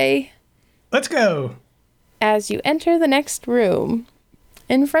say. Let's go. As you enter the next room,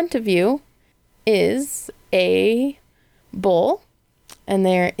 in front of you is a bowl, and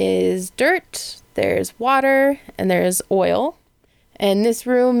there is dirt, there's water, and there's oil. And this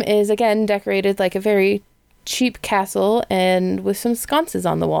room is again decorated like a very cheap castle and with some sconces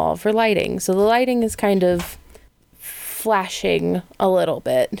on the wall for lighting. So the lighting is kind of flashing a little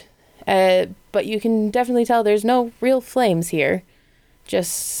bit, but you can definitely tell there's no real flames here,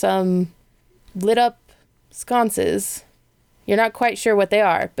 just some lit up sconces. You're not quite sure what they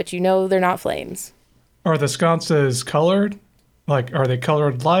are, but you know they're not flames. Are the sconces colored? Like, are they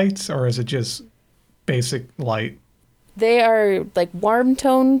colored lights, or is it just basic light? They are like warm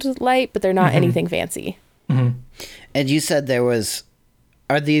toned light, but they're not anything fancy. And you said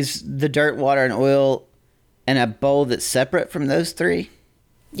are these the dirt, water, and oil in a bowl that's separate from those three?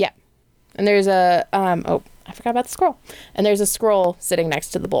 Yeah. And there's I forgot about the scroll. And there's a scroll sitting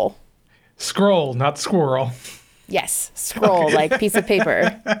next to the bowl. Scroll, not squirrel. Yes, scroll, okay. Like piece of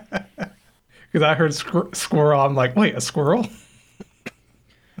paper. Because I heard squirrel, I'm like, wait, a squirrel?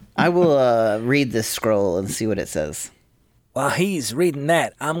 I will read this scroll and see what it says. While he's reading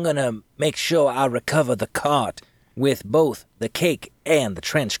that, I'm gonna make sure I recover the cart with both the cake and the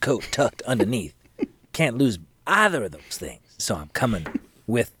trench coat tucked underneath. Can't lose either of those things, so I'm coming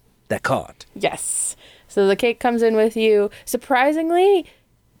with the cart. Yes. So the cake comes in with you. Surprisingly,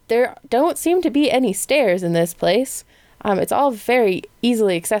 there don't seem to be any stairs in this place. It's all very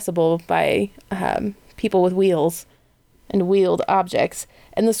easily accessible by people with wheels and wheeled objects.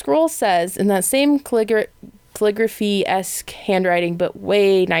 And the scroll says, in that same calligraphy-esque handwriting, but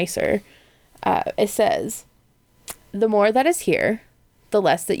way nicer, it says, "The more that is here, the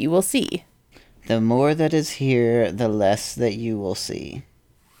less that you will see." The more that is here, the less that you will see.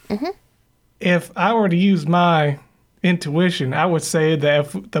 If I were to use my intuition, I would say that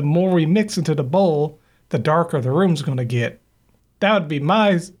if the more we mix into the bowl, the darker the room's going to get. That would be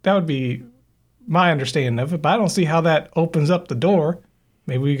my understanding of it, but I don't see how that opens up the door.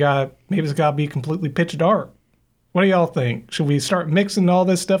 Maybe it's got to be completely pitch dark. What do y'all think? Should we start mixing all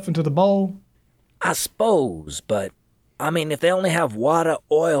this stuff into the bowl? I suppose, but I mean, if they only have water,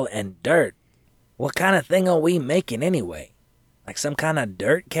 oil, and dirt, what kind of thing are we making anyway? Like some kind of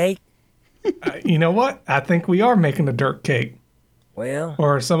dirt cake? You know what? I think we are making a dirt cake. Well,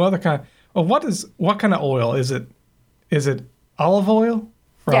 or some other kind. Well, what kind of oil is it? Is it olive oil?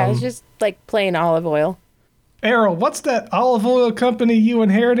 Yeah, it's just like plain olive oil. Errol, what's that olive oil company you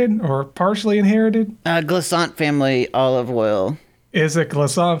inherited or partially inherited? Glissant family olive oil. Is it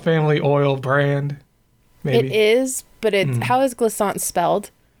Glissant family oil brand? Maybe. It is, but it's how is Glissant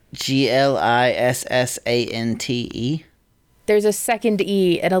spelled? Glissante. There's a second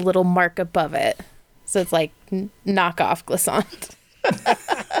E and a little mark above it. So it's like knockoff Glissant.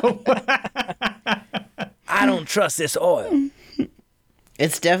 I don't trust this oil.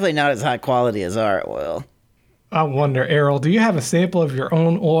 It's definitely not as high quality as our oil. I wonder, Errol, do you have a sample of your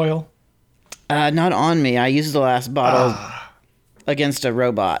own oil? Not on me. I used the last bottle against a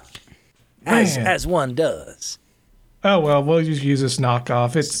robot. As one does. Oh, well, we'll just use this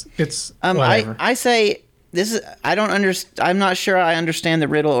knockoff. It's whatever. I say this is. I'm not sure I understand the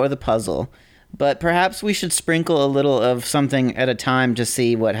riddle or the puzzle, but perhaps we should sprinkle a little of something at a time to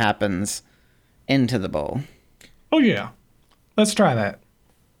see what happens into the bowl. Oh yeah, let's try that.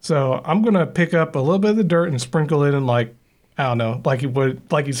 So I'm gonna pick up a little bit of the dirt and sprinkle it in, like, I don't know, like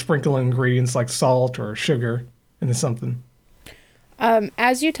you sprinkle ingredients like salt or sugar into something.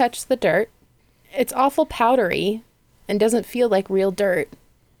 As you touch the dirt, it's awful powdery and doesn't feel like real dirt.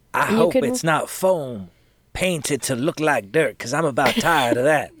 I hope it's not foam painted to look like dirt, because I'm about tired of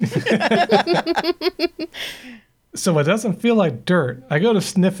that. So it doesn't feel like dirt. I go to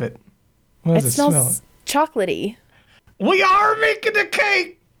sniff it. What does it smell? Smells chocolatey. We are making a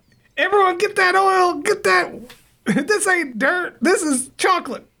cake! Everyone get that oil, get that. This ain't dirt, this is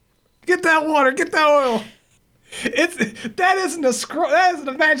chocolate. Get that water, get that oil. That isn't a scroll, that isn't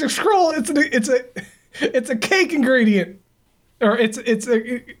a magic scroll, it's a cake ingredient. Or it's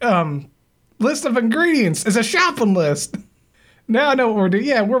a list of ingredients. It's a shopping list. Now I know what we're doing.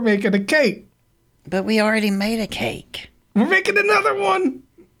 Yeah, we're making a cake. But we already made a cake. We're making another one.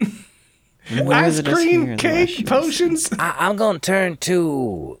 Ice cream, cake, potions. I'm going to turn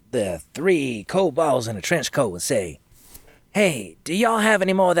to the 3 kobolds in a trench coat and say, hey, do y'all have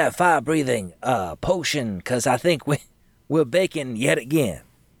any more of that fire-breathing potion? Because I think we're baking yet again.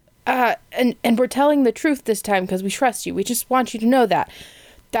 And we're telling the truth this time because we trust you. We just want you to know that.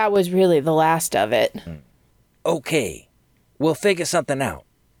 That was really the last of it. Okay. We'll figure something out.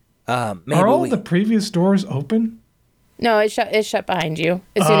 Maybe Are all the previous doors open? No, it's shut behind you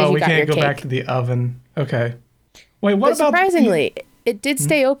as soon as you got your cake. We can't go back to the oven. Okay. Wait, what but about... surprisingly, it did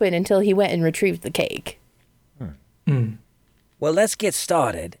stay open until he went and retrieved the cake. Well, let's get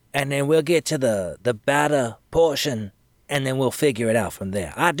started, and then we'll get to the batter portion, and then we'll figure it out from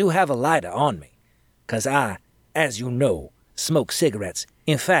there. I do have a lighter on me, because I, as you know, smoke cigarettes.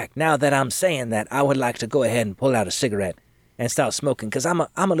 In fact, now that I'm saying that, I would like to go ahead and pull out a cigarette and start smoking, because I'm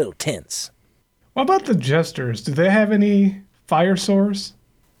a little tense. What about the jesters? Do they have any fire sores?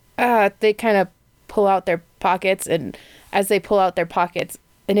 They kind of pull out their pockets, and as they pull out their pockets,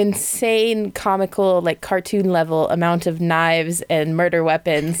 an insane, comical, like cartoon level amount of knives and murder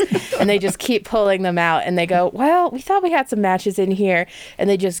weapons, and they just keep pulling them out, and they go, well, we thought we had some matches in here, and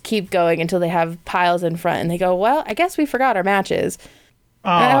they just keep going until they have piles in front, and they go, well, I guess we forgot our matches.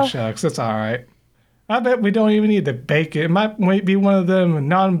 Oh, shucks, that's all right. I bet we don't even need to bake it. It might be one of them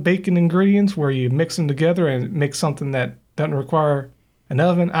non-baking ingredients where you mix them together and make something that doesn't require an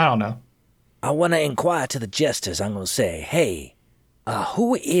oven. I don't know. I want to inquire to the jesters. I'm going to say, hey,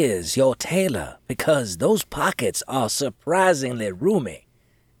 who is your tailor? Because those pockets are surprisingly roomy,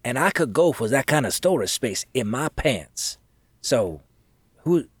 and I could go for that kind of storage space in my pants. So,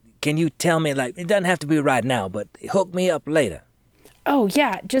 who can you tell me, like, it doesn't have to be right now, but hook me up later. Oh,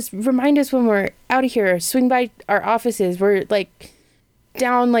 yeah. Just remind us when we're out of here. Swing by our offices. We're, like,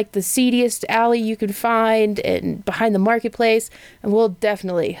 down, like, the seediest alley you can find and behind the marketplace. And we'll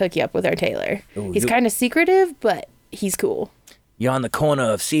definitely hook you up with our tailor. Ooh, he's kind of secretive, but he's cool. You're on the corner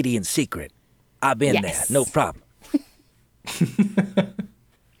of seedy and secret. I've been there. No problem.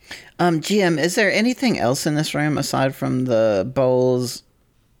 GM, is there anything else in this room aside from the bowls?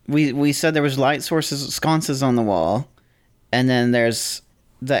 We said there was light sources, sconces on the wall. And then there's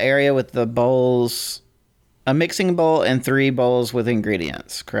the area with the bowls, a mixing bowl and 3 bowls with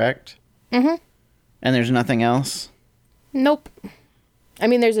ingredients, correct? Mm-hmm. And there's nothing else? Nope. I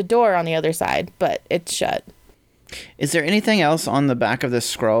mean, there's a door on the other side, but it's shut. Is there anything else on the back of this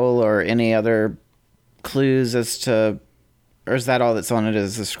scroll or any other clues as to, or is that all that's on it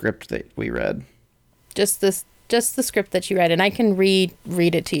is the script that we read? Just the script that you read, and I can read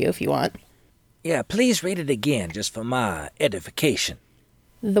it to you if you want. Yeah, please read it again, just for my edification.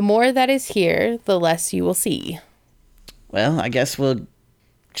 The more that is here, the less you will see. Well, I guess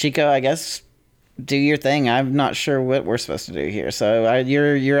Chico, do your thing. I'm not sure what we're supposed to do here. So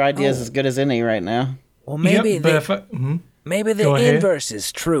your idea is as good as any right now. Well, maybe maybe the Go inverse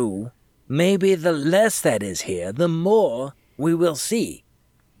is true. Maybe the less that is here, the more we will see.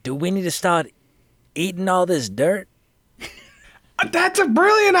 Do we need to start eating all this dirt? That's a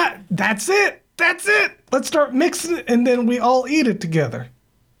brilliant... That's it. Let's start mixing it, and then we all eat it together.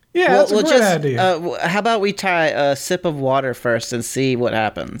 Yeah, that's a great idea. How about we try a sip of water first and see what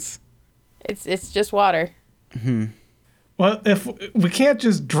happens? It's just water. Mm-hmm. Well, if we can't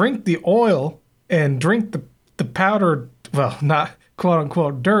just drink the oil and drink the powdered, well, not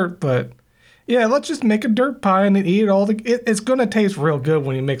quote-unquote dirt, but yeah, let's just make a dirt pie and then eat it all. It's going to taste real good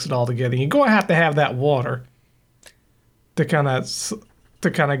when you mix it all together. You're going to have that water to kind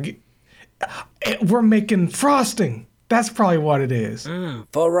of get... We're making frosting. That's probably what it is.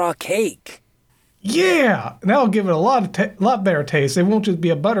 For our cake. Yeah, and that'll give it a lot better taste. It won't just be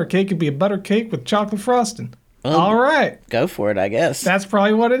a butter cake. It'll be a butter cake with chocolate frosting. Well, all right. Go for it, I guess. That's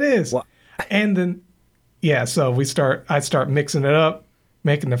probably what it is. What? And then, yeah, so I start mixing it up,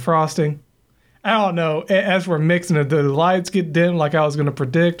 making the frosting. I don't know, as we're mixing it, do the lights get dim like I was going to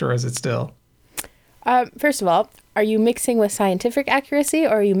predict, or is it still? First of all, are you mixing with scientific accuracy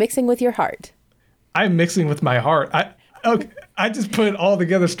or are you mixing with your heart? I'm mixing with my heart. Okay, I just put it all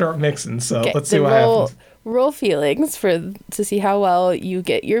together, start mixing. So Okay, let's see then what happens. roll feelings to see how well you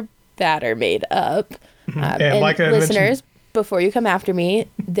get your batter made up. And like I listeners, mentioned, before you come after me,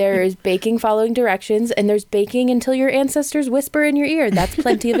 there's baking following directions, and there's baking until your ancestors whisper in your ear. That's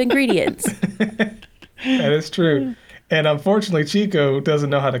plenty of ingredients. that is true. And unfortunately, Chico doesn't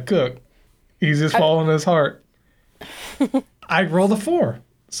know how to cook. He's just following his heart. I rolled a 4,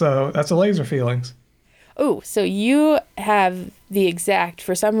 so that's a laser feelings. Oh, so you have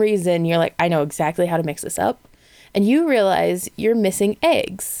for some reason, you're like, I know exactly how to mix this up. And you realize you're missing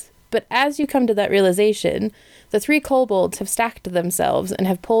eggs. But as you come to that realization, the 3 kobolds have stacked themselves and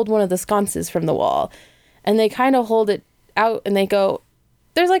have pulled one of the sconces from the wall. And they kind of hold it out and they go,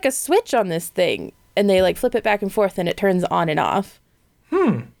 there's like a switch on this thing. And they like flip it back and forth and it turns on and off.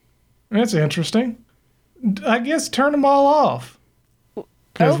 That's interesting. I guess turn them all off.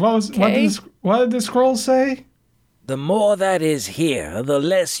 Because what did the scroll say? The more that is here, the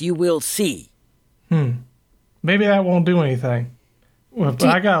less you will see. Maybe that won't do anything. Well, but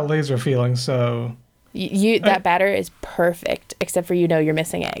I got a laser feeling, so... That batter is perfect, except for you're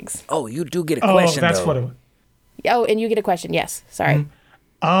missing eggs. Oh, you do get a question, that's though. what it was. Oh, and you get a question, yes. Sorry.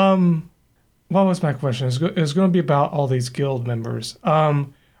 What was my question? It's going to be about all these guild members.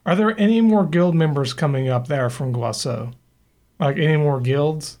 Are there any more guild members coming up there from Guasso? Like any more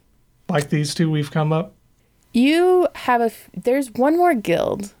guilds? Like these 2 we've come up? You have there's one more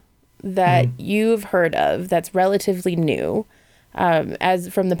guild that you've heard of that's relatively new. As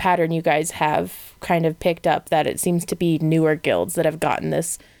from the pattern you guys have kind of picked up that it seems to be newer guilds that have gotten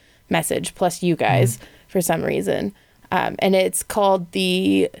this message, plus you guys for some reason. And it's called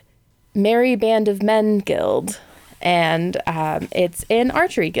the Merry Band of Men Guild. And it's an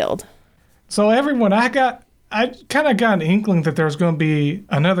archery guild. So everyone, I kind of got an inkling that there's going to be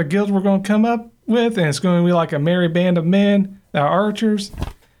another guild we're going to come up with, and it's going to be like a merry band of men that are archers,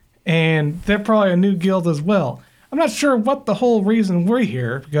 and they're probably a new guild as well. I'm not sure what the whole reason we're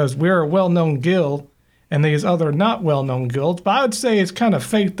here, because we're a well-known guild, and these other not well-known guilds, but I would say it's kind of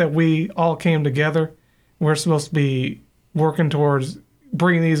fate that we all came together. We're supposed to be working towards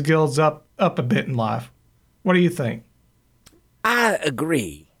bringing these guilds up a bit in life. What do you think? I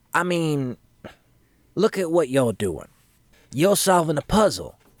agree. I mean, look at what you're doing. You're solving a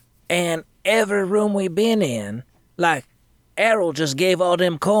puzzle. And every room we've been in, like, Errol just gave all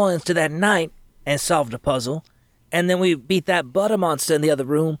them coins to that knight and solved a puzzle. And then we beat that butter monster in the other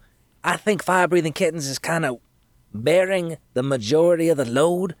room. I think Fire-Breathing Kittens is kind of bearing the majority of the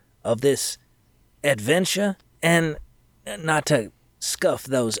load of this adventure. And not to scuff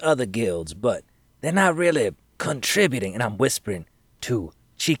those other guilds, but they're not really contributing. And I'm whispering to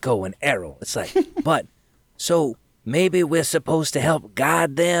Chico and Errol. It's like, but, so maybe we're supposed to help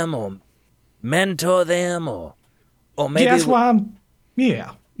guide them or mentor them or maybe... Yeah, that's why I'm...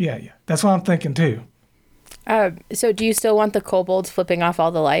 Yeah. That's what I'm thinking too. So do you still want the kobolds flipping off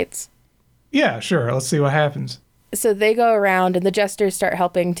all the lights? Yeah, sure. Let's see what happens. So they go around and the jesters start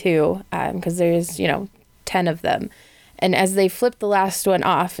helping too, because there's, 10 of them. And as they flip the last one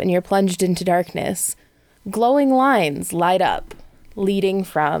off and you're plunged into darkness, glowing lines light up, leading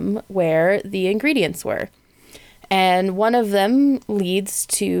from where the ingredients were. And one of them leads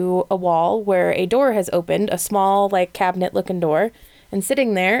to a wall where a door has opened, a small, cabinet-looking door. And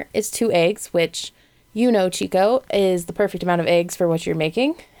sitting there is 2 eggs, which, Chico, is the perfect amount of eggs for what you're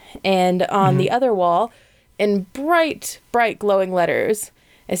making. And on the other wall, in bright, bright glowing letters,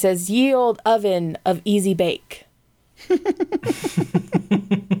 it says, "Ye Old Oven of Easy Bake."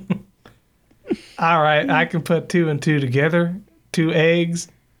 All right, I can put 2 and 2 together. 2 eggs,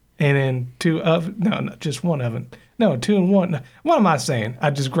 and then 2 oven. No, just 1 oven. No, 2 and 1. No, what am I saying?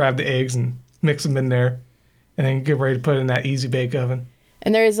 I just grab the eggs and mix them in there, and then get ready to put it in that easy bake oven.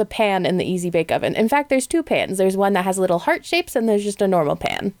 And there is a pan in the easy bake oven. In fact, there's 2 pans. There's one that has little heart shapes, and there's just a normal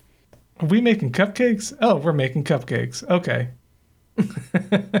pan. Are we making cupcakes? Oh, we're making cupcakes. Okay.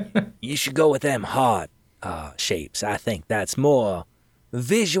 You should go with them heart shapes. I think that's more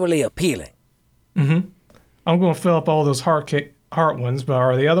visually appealing. I'm going to fill up all those heart ones, but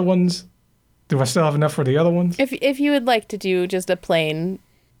are the other ones... Do I still have enough for the other ones? If you would like to do just a plain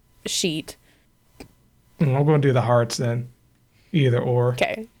sheet. I'm going to do the hearts then. Either or.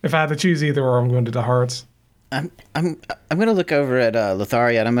 Okay. If I had to choose either or, I'm going to do the hearts. I'm going to look over at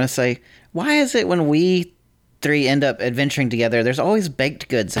Lothario and I'm going to say, why is it when we 3 end up adventuring together, there's always baked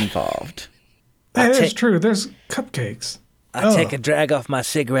goods involved? That is true. There's cupcakes. I take a drag off my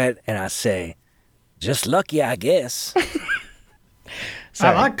cigarette and I say, just lucky, I guess.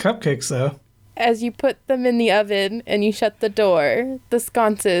 I like cupcakes, though. As you put them in the oven and you shut the door, the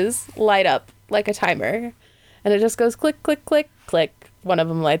sconces light up like a timer. And it just goes click, click, click, click. One of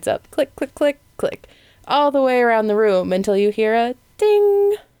them lights up. Click, click, click, click. All the way around the room until you hear a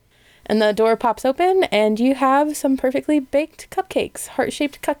ding. And the door pops open and you have some perfectly baked cupcakes,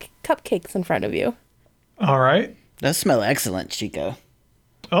 heart-shaped cupcakes in front of you. All right. Those smell excellent, Chico.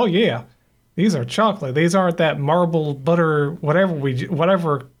 Oh, yeah. These are chocolate. These aren't that marble butter,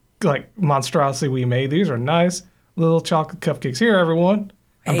 whatever like monstrosity we made. These are nice little chocolate cupcakes. Here, everyone.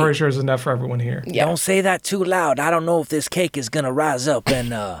 I'm pretty sure there's enough for everyone here. Yeah. Don't say that too loud. I don't know if this cake is going to rise up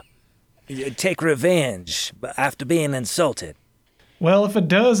and take revenge after being insulted. Well, if it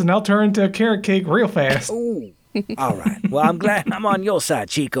does, then I'll turn into a carrot cake real fast. Ooh. All right. Well, I'm glad I'm on your side,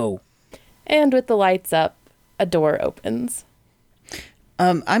 Chico. And with the lights up, a door opens.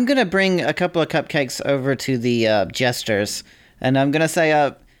 I'm going to bring a couple of cupcakes over to the jesters. And I'm going to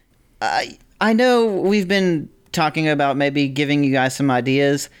say, I know we've been talking about maybe giving you guys some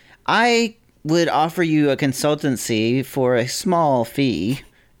ideas. I would offer you a consultancy for a small fee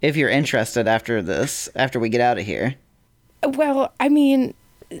if you're interested after we get out of here. Well, I mean,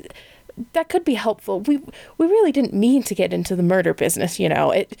 that could be helpful. We really didn't mean to get into the murder business, you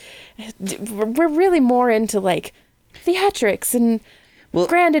know. We're really more into, like, theatrics and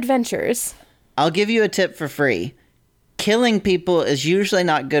grand adventures. I'll give you a tip for free. Killing people is usually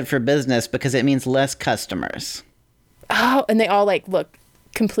not good for business because it means less customers. Oh, and they all, like, look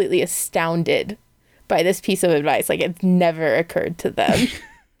completely astounded by this piece of advice. Like, it's never occurred to them.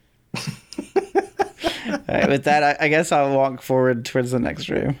 All right, with that, I guess I'll walk forward towards the next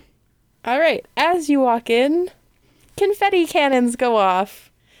room. All right. As you walk in, confetti cannons go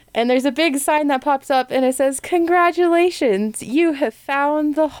off. And there's a big sign that pops up and it says, "Congratulations, you have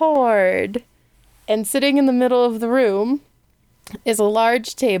found the hoard." And sitting in the middle of the room is a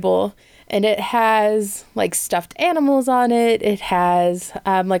large table. And it has, like, stuffed animals on it. It has,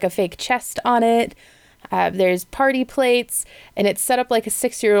 like, a fake chest on it. There's party plates. And it's set up like a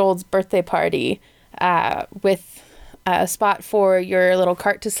 6-year-old's birthday party. With a spot for your little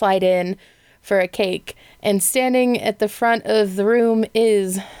cart to slide in for a cake. And standing at the front of the room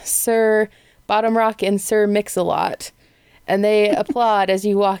is Sir Bottom Rock and Sir Mix-a-Lot. And they applaud as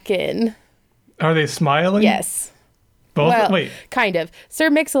you walk in. Are they smiling? Yes. Both? Well, Wait. kind of. Sir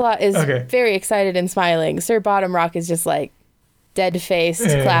Mix-a-Lot is Okay. very excited and smiling. Sir Bottom Rock is just like dead-faced,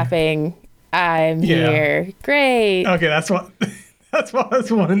 clapping. I'm here. Great. Okay, that's what I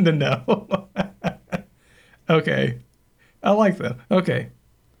was wanting to know. Okay. I like that. Okay.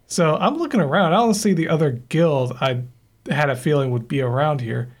 So I'm looking around. I don't see the other guild I had a feeling would be around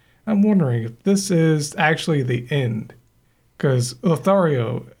here. I'm wondering if this is actually the end. Because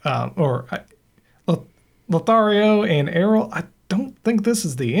Lothario, Lothario and Errol, I don't think this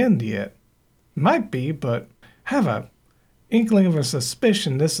is the end yet. Might be, but have a inkling of a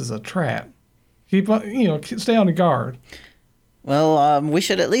suspicion this is a trap. Stay on the guard. Well, we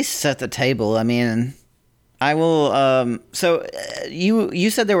should at least set the table. I mean, I will. So you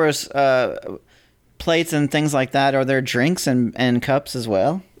said there was plates and things like that. Are there drinks and cups as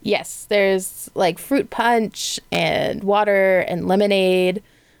well? Yes, there's like fruit punch and water and lemonade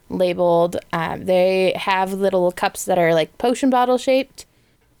labeled. They have little cups that are like potion bottle shaped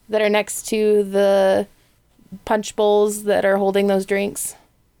that are next to the punch bowls that are holding those drinks.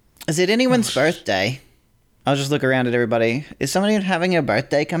 Is it anyone's birthday? I'll just look around at everybody. Is somebody having a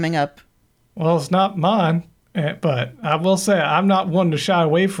birthday coming up? Well, it's not mine, but I will say I'm not one to shy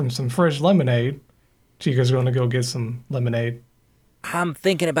away from some fresh lemonade. Chico's going to go get some lemonade. I'm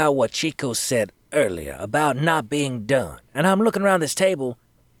thinking about what Chico said earlier about not being done. And I'm looking around this table,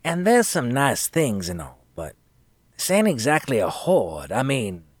 and there's some nice things and all, but this ain't exactly a hoard. I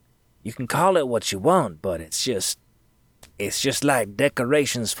mean, you can call it what you want, but it's just like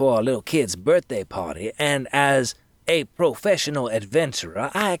decorations for a little kid's birthday party, and as a professional adventurer,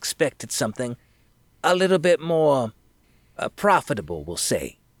 I expected something a little bit more profitable, we'll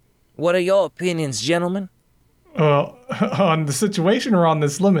say. What are your opinions, gentlemen? On the situation or on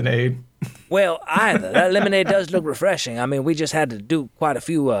this lemonade? Well, either. That lemonade does look refreshing. I mean, we just had to do quite a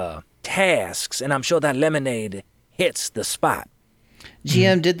few tasks, and I'm sure that lemonade hits the spot.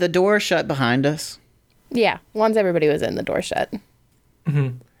 GM, did the door shut behind us? Yeah, once everybody was in, the door shut.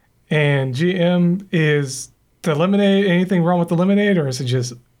 Mm-hmm. And GM, is the lemonade, anything wrong with the lemonade, or is it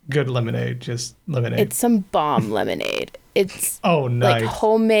just good lemonade? Just lemonade? It's some bomb lemonade. It's nice. Like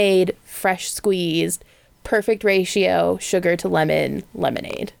homemade, fresh squeezed, perfect ratio, sugar to lemon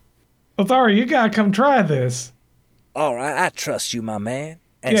lemonade. Lothario, you gotta come try this. All right, I trust you, my man.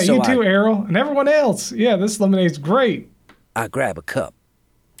 And yeah, so you too, Errol, and everyone else. Yeah, this lemonade's great. I grab a cup.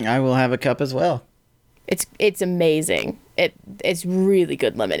 I will have a cup as well. It's amazing. It's really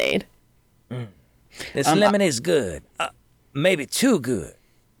good lemonade. This lemonade's good. Maybe too good.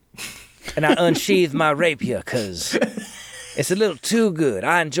 And I unsheathed my rapier because it's a little too good.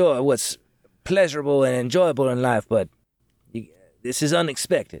 I enjoy what's pleasurable and enjoyable in life, but this is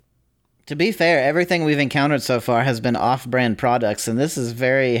unexpected. To be fair, everything we've encountered so far has been off-brand products, and this is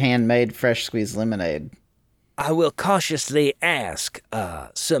very handmade, fresh-squeezed lemonade. I will cautiously ask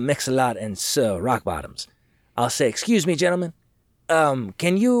Sir Mix-a-Lot and Sir Rockbottoms. I'll say, excuse me, gentlemen,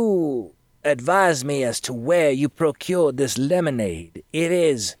 can you advise me as to where you procured this lemonade? It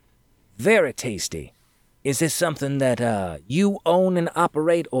is very tasty. Is this something that you own and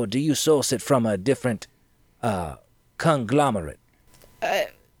operate, or do you source it from a different conglomerate?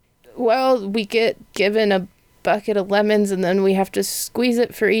 Well, we get given a bucket of lemons and then we have to squeeze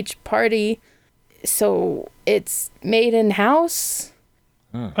it for each party. So it's made in-house.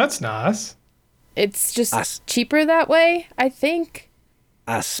 That's nice. It's just cheaper that way, I think.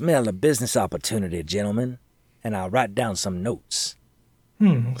 I smell a business opportunity, gentlemen, and I'll write down some notes.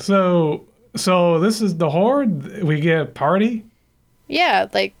 So this is the Horde? We get a party? Yeah,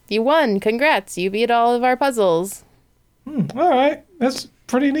 like, you won. Congrats. You beat all of our puzzles. All right. That's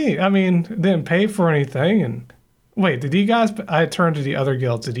pretty neat. I mean, didn't pay for anything. And wait, did you guys? I turned to the other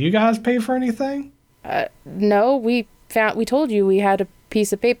guilds. Did you guys pay for anything? No, we told you we had a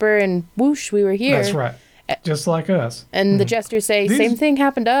piece of paper and whoosh, we were here. That's right. Just like us. And the jesters say, same thing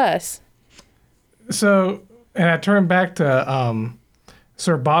happened to us. So, and I turned back to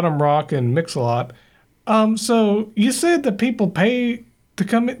Sir Bottom Rock and Mix-a-Lot. So you said that people pay to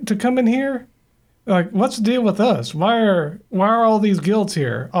come in here? Like, what's the deal with us? Why are all these guilds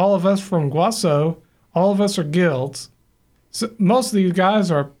here? All of us from Guaso, all of us are guilds. So most of these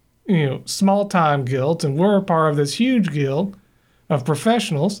guys are, small time guilds, and we're a part of this huge guild of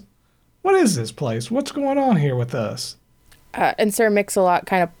professionals. What is this place? What's going on here with us? And Sir Mix-a-Lot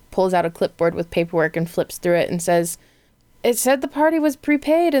kind of pulls out a clipboard with paperwork and flips through it and says, it said the party was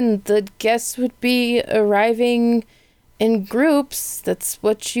prepaid and the guests would be arriving in groups. That's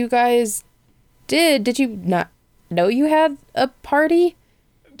what you guys did. Did you not know you had a party?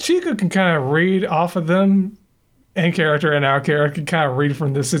 Chico can kind of read off of them, in character and our character can kind of read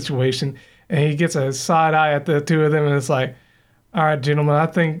from this situation, and he gets a side eye at the two of them, and it's like, all right, gentlemen, I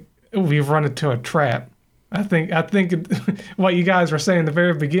think we've run into a trap. I think what you guys were saying in the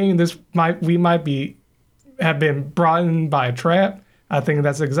very beginning, we might have been brought in by a trap. I think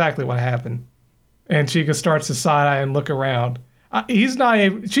that's exactly what happened. And Chico starts to side eye and look around.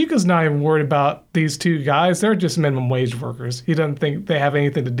 Chico's not even worried about these two guys. They're just minimum wage workers. He doesn't think they have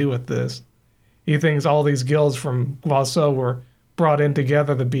anything to do with this. He thinks all these guilds from Guaso were brought in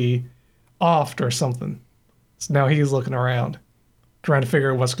together to be offed or something. So now he's looking around, trying to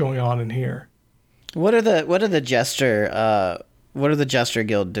figure out what's going on in here. What are the Jester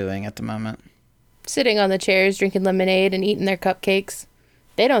Guild doing at the moment? Sitting on the chairs, drinking lemonade and eating their cupcakes.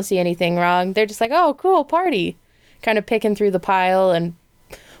 They don't see anything wrong. They're just like, oh, cool, party. Kind of picking through the pile, and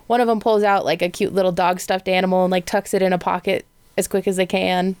one of them pulls out like a cute little dog stuffed animal and like tucks it in a pocket as quick as they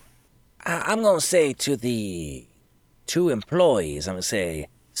can. I'm going to say to the two employees, I'm going to say,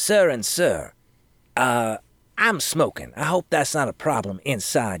 sir and sir, I'm smoking. I hope that's not a problem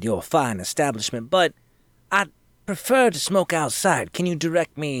inside your fine establishment, but I'd prefer to smoke outside. Can you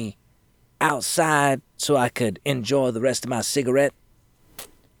direct me outside so I could enjoy the rest of my cigarette?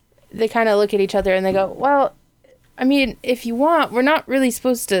 They kind of look at each other and they go, well, I mean, if you want, we're not really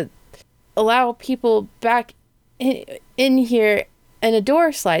supposed to allow people back in here, and a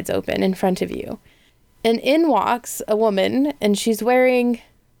door slides open in front of you. And in walks a woman, and she's wearing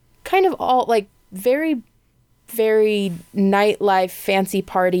kind of all, like, very, very nightlife, fancy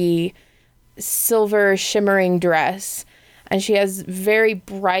party, silver shimmering dress. And she has very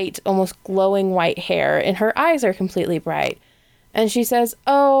bright, almost glowing white hair, and her eyes are completely bright. And she says,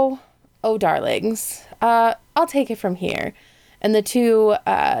 oh, darlings, I'll take it from here. And the two,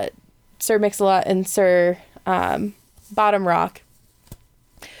 Sir Mix-a-Lot and Sir Bottom Rock,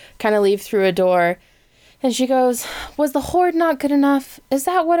 kind of leave through a door. And she goes, was the Horde not good enough? Is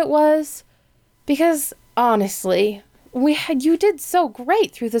that what it was? Because, honestly, you did so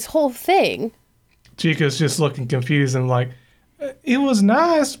great through this whole thing. Chica's just looking confused and like, it was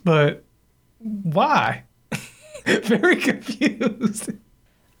nice, but why? Very confused.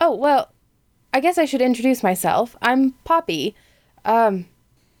 Oh, well, I guess I should introduce myself. I'm Poppy.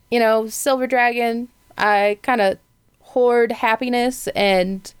 Silver Dragon. I kind of hoard happiness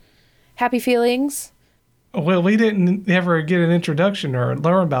and happy feelings. Well, we didn't ever get an introduction or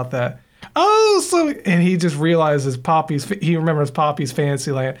learn about that. And he just realizes he remembers Poppy's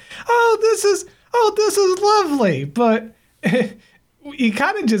Fantasyland. Oh, this is lovely. But he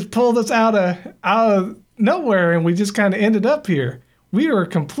kind of just pulled us out of nowhere, and we just kind of ended up here. We were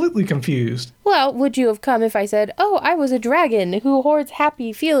completely confused. Well, would you have come if I said, oh, I was a dragon who hoards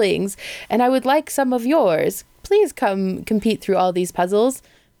happy feelings, and I would like some of yours. Please come compete through all these puzzles.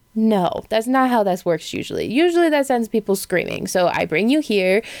 No, that's not how this works usually. Usually that sends people screaming. So I bring you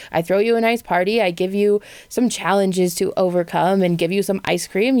here, I throw you a nice party, I give you some challenges to overcome and give you some ice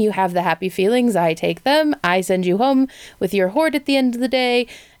cream. You have the happy feelings, I take them, I send you home with your hoard at the end of the day,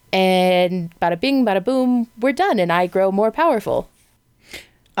 and bada bing, bada boom, we're done, and I grow more powerful.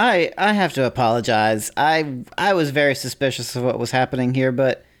 I have to apologize. I was very suspicious of what was happening here,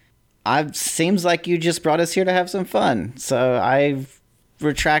 but seems like you just brought us here to have some fun. So I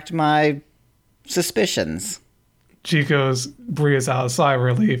retract my suspicions. Chico's breathes out a sigh of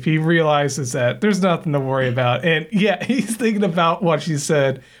relief. He realizes that there's nothing to worry about. And yeah, he's thinking about what she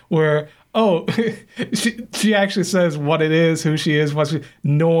said, where, oh, she actually says what it is, who she is,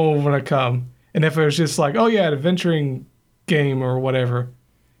 no one will want to come. And if it was just like, oh yeah, an adventuring game or whatever,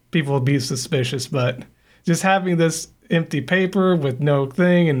 people would be suspicious. But just having this empty paper with no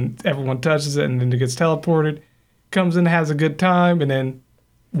thing and everyone touches it and then it gets teleported, comes in, has a good time, and then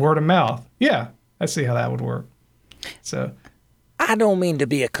word of mouth. Yeah, I see how that would work. So, I don't mean to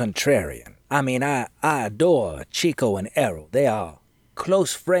be a contrarian. I mean, I adore Chico and Errol. They are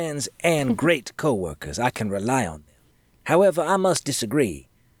close friends and great co-workers. I can rely on them. However, I must disagree,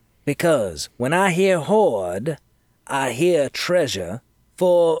 because when I hear hoard, I hear treasure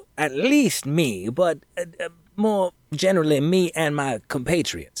for at least me, but more generally me and my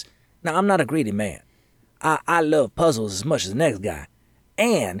compatriots. Now, I'm not a greedy man. I love puzzles as much as the next guy.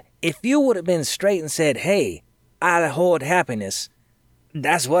 And if you would have been straight and said, hey, I hoard happiness,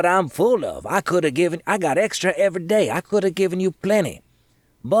 that's what I'm full of. I got extra every day. I could have given you plenty.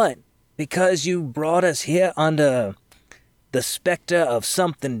 But because you brought us here under the specter of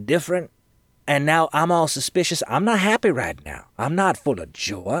something different, and now I'm all suspicious, I'm not happy right now. I'm not full of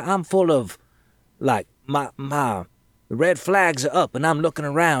joy. I'm full of, like, my red flags are up, and I'm looking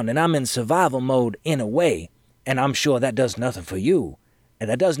around, and I'm in survival mode in a way, and I'm sure that does nothing for you. And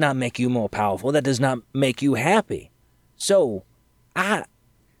that does not make you more powerful. That does not make you happy. So,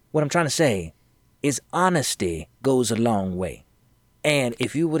 what I'm trying to say is honesty goes a long way. And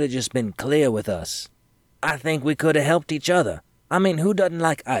if you would have just been clear with us, I think we could have helped each other. I mean, who doesn't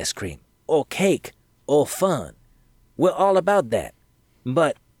like ice cream or cake or fun? We're all about that.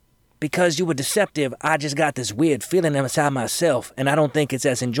 But because you were deceptive, I just got this weird feeling inside myself, and I don't think it's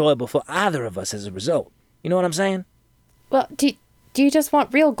as enjoyable for either of us as a result. You know what I'm saying? Well, do you just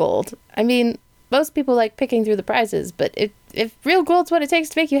want real gold? I mean, most people like picking through the prizes, but if real gold's what it takes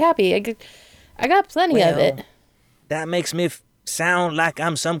to make you happy, I got plenty of it. That makes me sound like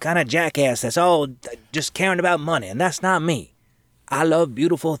I'm some kind of jackass that's all just caring about money, and that's not me. I love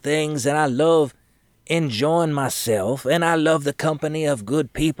beautiful things, and I love enjoying myself, and I love the company of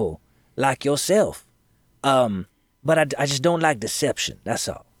good people like yourself. But I just don't like deception, that's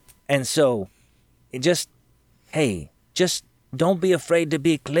all. And so, just don't be afraid to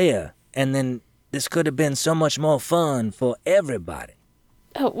be clear, and then this could have been so much more fun for everybody.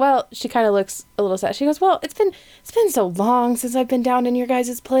 Oh, well, she kind of looks a little sad. She goes, well, it's been so long since I've been down in your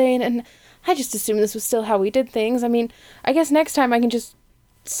guys' plane, and I just assumed this was still how we did things. I mean, I guess next time I can just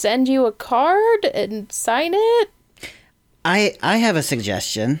send you a card and sign it? I have a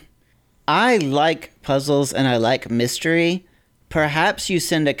suggestion. I like puzzles and I like mystery. Perhaps you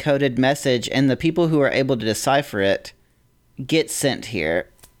send a coded message and the people who are able to decipher it get sent here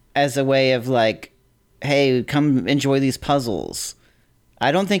as a way of like, hey, come enjoy these puzzles.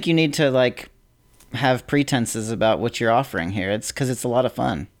 I don't think you need to like have pretenses about what you're offering here. It's because it's a lot of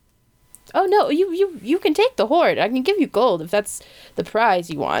fun. Oh no, you can take the hoard. I can give you gold if that's the prize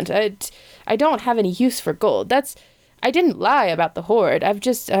you want. I don't have any use for gold. I didn't lie about the hoard. I've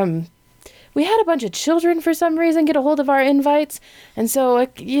just we had a bunch of children for some reason get a hold of our invites, and so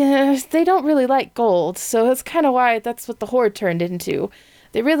they don't really like gold. So that's kind of why that's what the hoard turned into.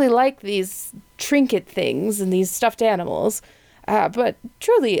 They really like these trinket things and these stuffed animals. But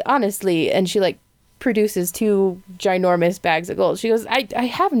truly, honestly, and she like produces 2 ginormous bags of gold. She goes, I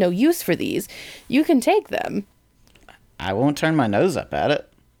have no use for these. You can take them. I won't turn my nose up at it.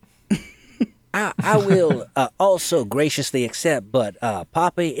 I will also graciously accept, but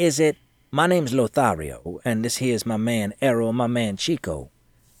Poppy, is it? My name's Lothario, and this here's my man Errol, my man Chico.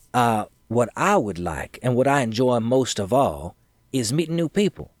 What I would like, and what I enjoy most of all, is meeting new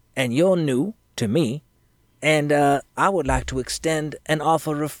people. And you're new to me, and I would like to extend an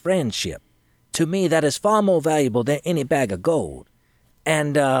offer of friendship. To me, that is far more valuable than any bag of gold.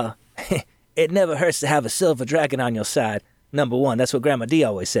 And it never hurts to have a silver dragon on your side. number one. That's what Grandma D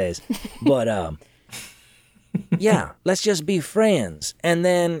always says. But, yeah, let's just be friends. And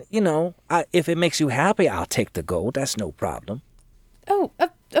then, if it makes you happy, I'll take the gold. That's no problem. Oh,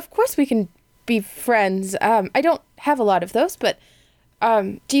 of course we can be friends. I don't have a lot of those, but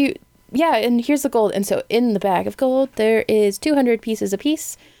do you... Yeah, and here's the gold. And so in the bag of gold, there is 200 pieces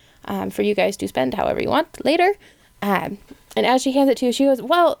apiece for you guys to spend however you want later. And as she hands it to you, she goes,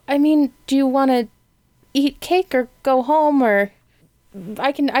 well, I mean, do you want to eat cake or go home? Or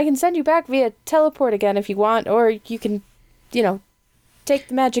I can send you back via teleport again if you want. Or you can, take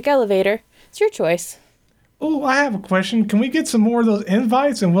the magic elevator. It's your choice. Oh, I have a question. Can we get some more of those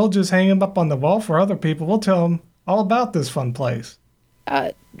invites and we'll just hang them up on the wall for other people? We'll tell them all about this fun place.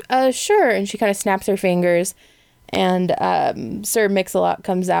 Sure. And she kind of snaps her fingers, and Sir Mix-a-Lot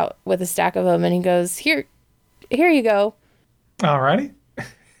comes out with a stack of them, and he goes, here you go. Alrighty.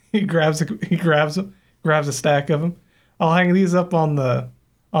 He grabs a stack of them. I'll hang these up on the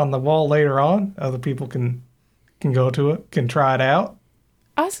wall later on. Other people can go to it, can try it out.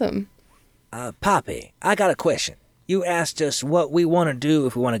 Awesome. Poppy, I got a question. You asked us what we want to do,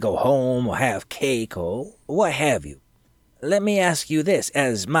 if we want to go home or have cake or what have you. Let me ask you this,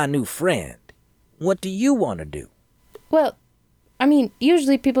 as my new friend. What do you want to do? Well, I mean,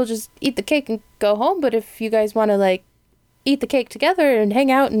 usually people just eat the cake and go home, but if you guys want to, eat the cake together and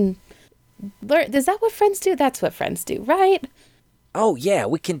hang out and learn... Is that what friends do? That's what friends do, right? Oh, yeah,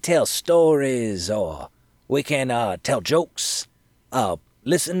 we can tell stories, or we can tell jokes,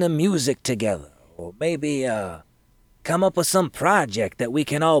 listen to music together, or maybe come up with some project that we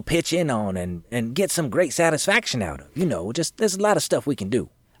can all pitch in on and get some great satisfaction out of. Just there's a lot of stuff we can do.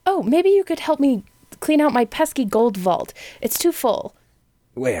 Oh, maybe you could help me clean out my pesky gold vault. It's too full.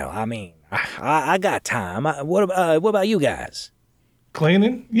 Well, I mean, I got time. What about you guys?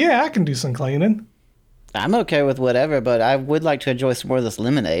 Cleaning? Yeah, I can do some cleaning. I'm okay with whatever, but I would like to enjoy some more of this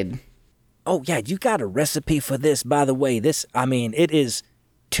lemonade. Oh, yeah, you got a recipe for this, by the way. It is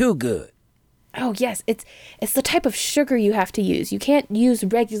too good. Oh, yes, it's the type of sugar you have to use. You can't use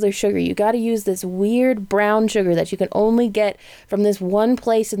regular sugar. You got to use this weird brown sugar that you can only get from this one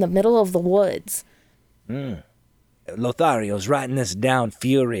place in the middle of the woods. Lothario's writing this down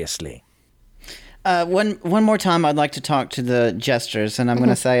furiously. One more time, I'd like to talk to the jesters, and I'm going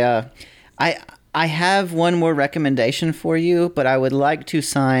to say, I have one more recommendation for you, but I would like you to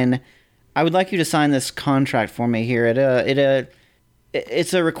sign this contract for me here.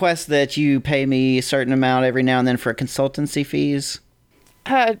 It's a request that you pay me a certain amount every now and then for consultancy fees.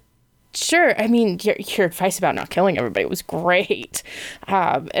 Sure. I mean, your advice about not killing everybody was great.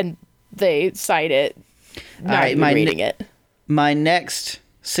 And they cite it, not even reading it. My next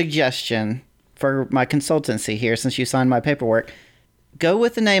suggestion for my consultancy here, since you signed my paperwork, go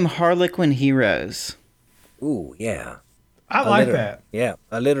with the name Harlequin Heroes. Ooh, yeah. I like that. Yeah,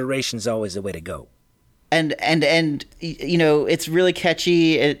 alliteration's always the way to go. And it's really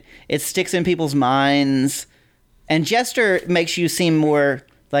catchy. It sticks in people's minds. And Jester makes you seem more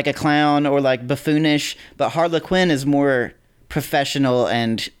like a clown or like buffoonish, but Harlequin is more professional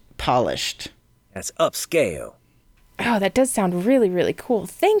and polished. That's upscale. Oh, that does sound really, really cool.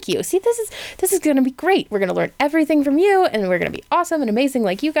 Thank you. See, this is going to be great. We're going to learn everything from you, and we're going to be awesome and amazing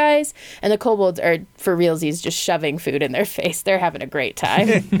like you guys. And the kobolds are, for realsies, just shoving food in their face. They're having a great time.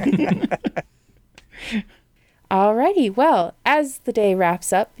 Alrighty, well, as the day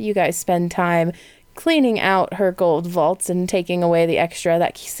wraps up, you guys spend time cleaning out her gold vaults and taking away the extra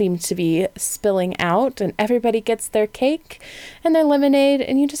that seemed to be spilling out, and everybody gets their cake and their lemonade,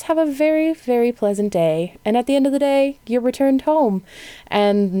 and you just have a very, very pleasant day. And at the end of the day, you're returned home,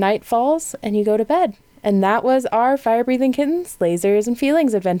 and night falls, and you go to bed. And that was our Fire-Breathing Kittens, Lasers, and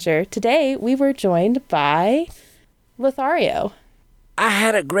Feelings adventure. Today, we were joined by Lothario. I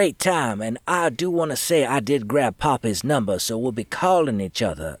had a great time, and I do want to say I did grab Poppy's number, so we'll be calling each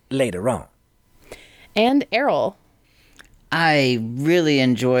other later on. And Errol. I really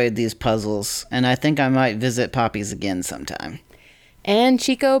enjoyed these puzzles, and I think I might visit Poppy's again sometime. And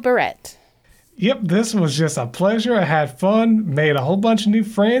Chico Barrett. Yep, this was just a pleasure. I had fun, made a whole bunch of new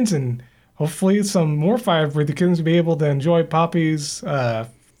friends, and hopefully some more Fire-Breathing Kittens will be able to enjoy Poppy's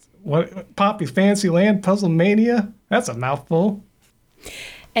Fantasyland Puzzle Mania. That's a mouthful.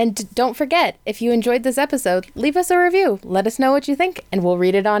 And don't forget, if you enjoyed this episode, leave us a review. Let us know what you think, and we'll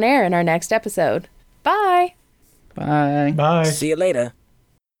read it on air in our next episode. Bye. Bye. Bye. See you later.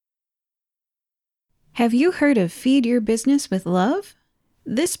 Have you heard of Feed Your Business with Love?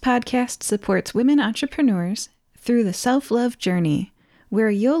 This podcast supports women entrepreneurs through the self-love journey,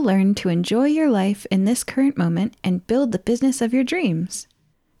 where you'll learn to enjoy your life in this current moment and build the business of your dreams.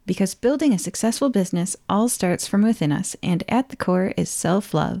 Because building a successful business all starts from within us, and at the core is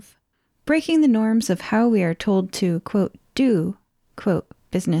self-love. Breaking the norms of how we are told to, quote, do, quote,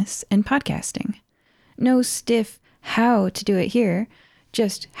 business and podcasting. No stiff how to do it here,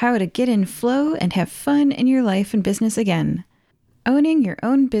 just how to get in flow and have fun in your life and business again. Owning your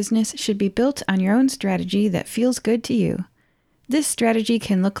own business should be built on your own strategy that feels good to you. This strategy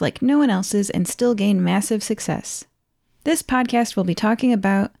can look like no one else's and still gain massive success. This podcast will be talking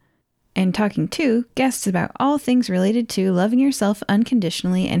about and talking to guests about all things related to loving yourself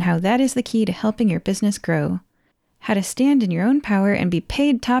unconditionally and how that is the key to helping your business grow. How to stand in your own power and be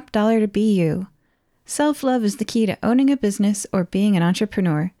paid top dollar to be you. Self-love is the key to owning a business or being an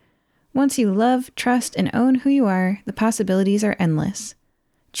entrepreneur. Once you love, trust, and own who you are, the possibilities are endless.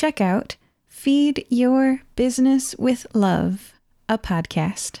 Check out Feed Your Business with Love, a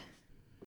podcast.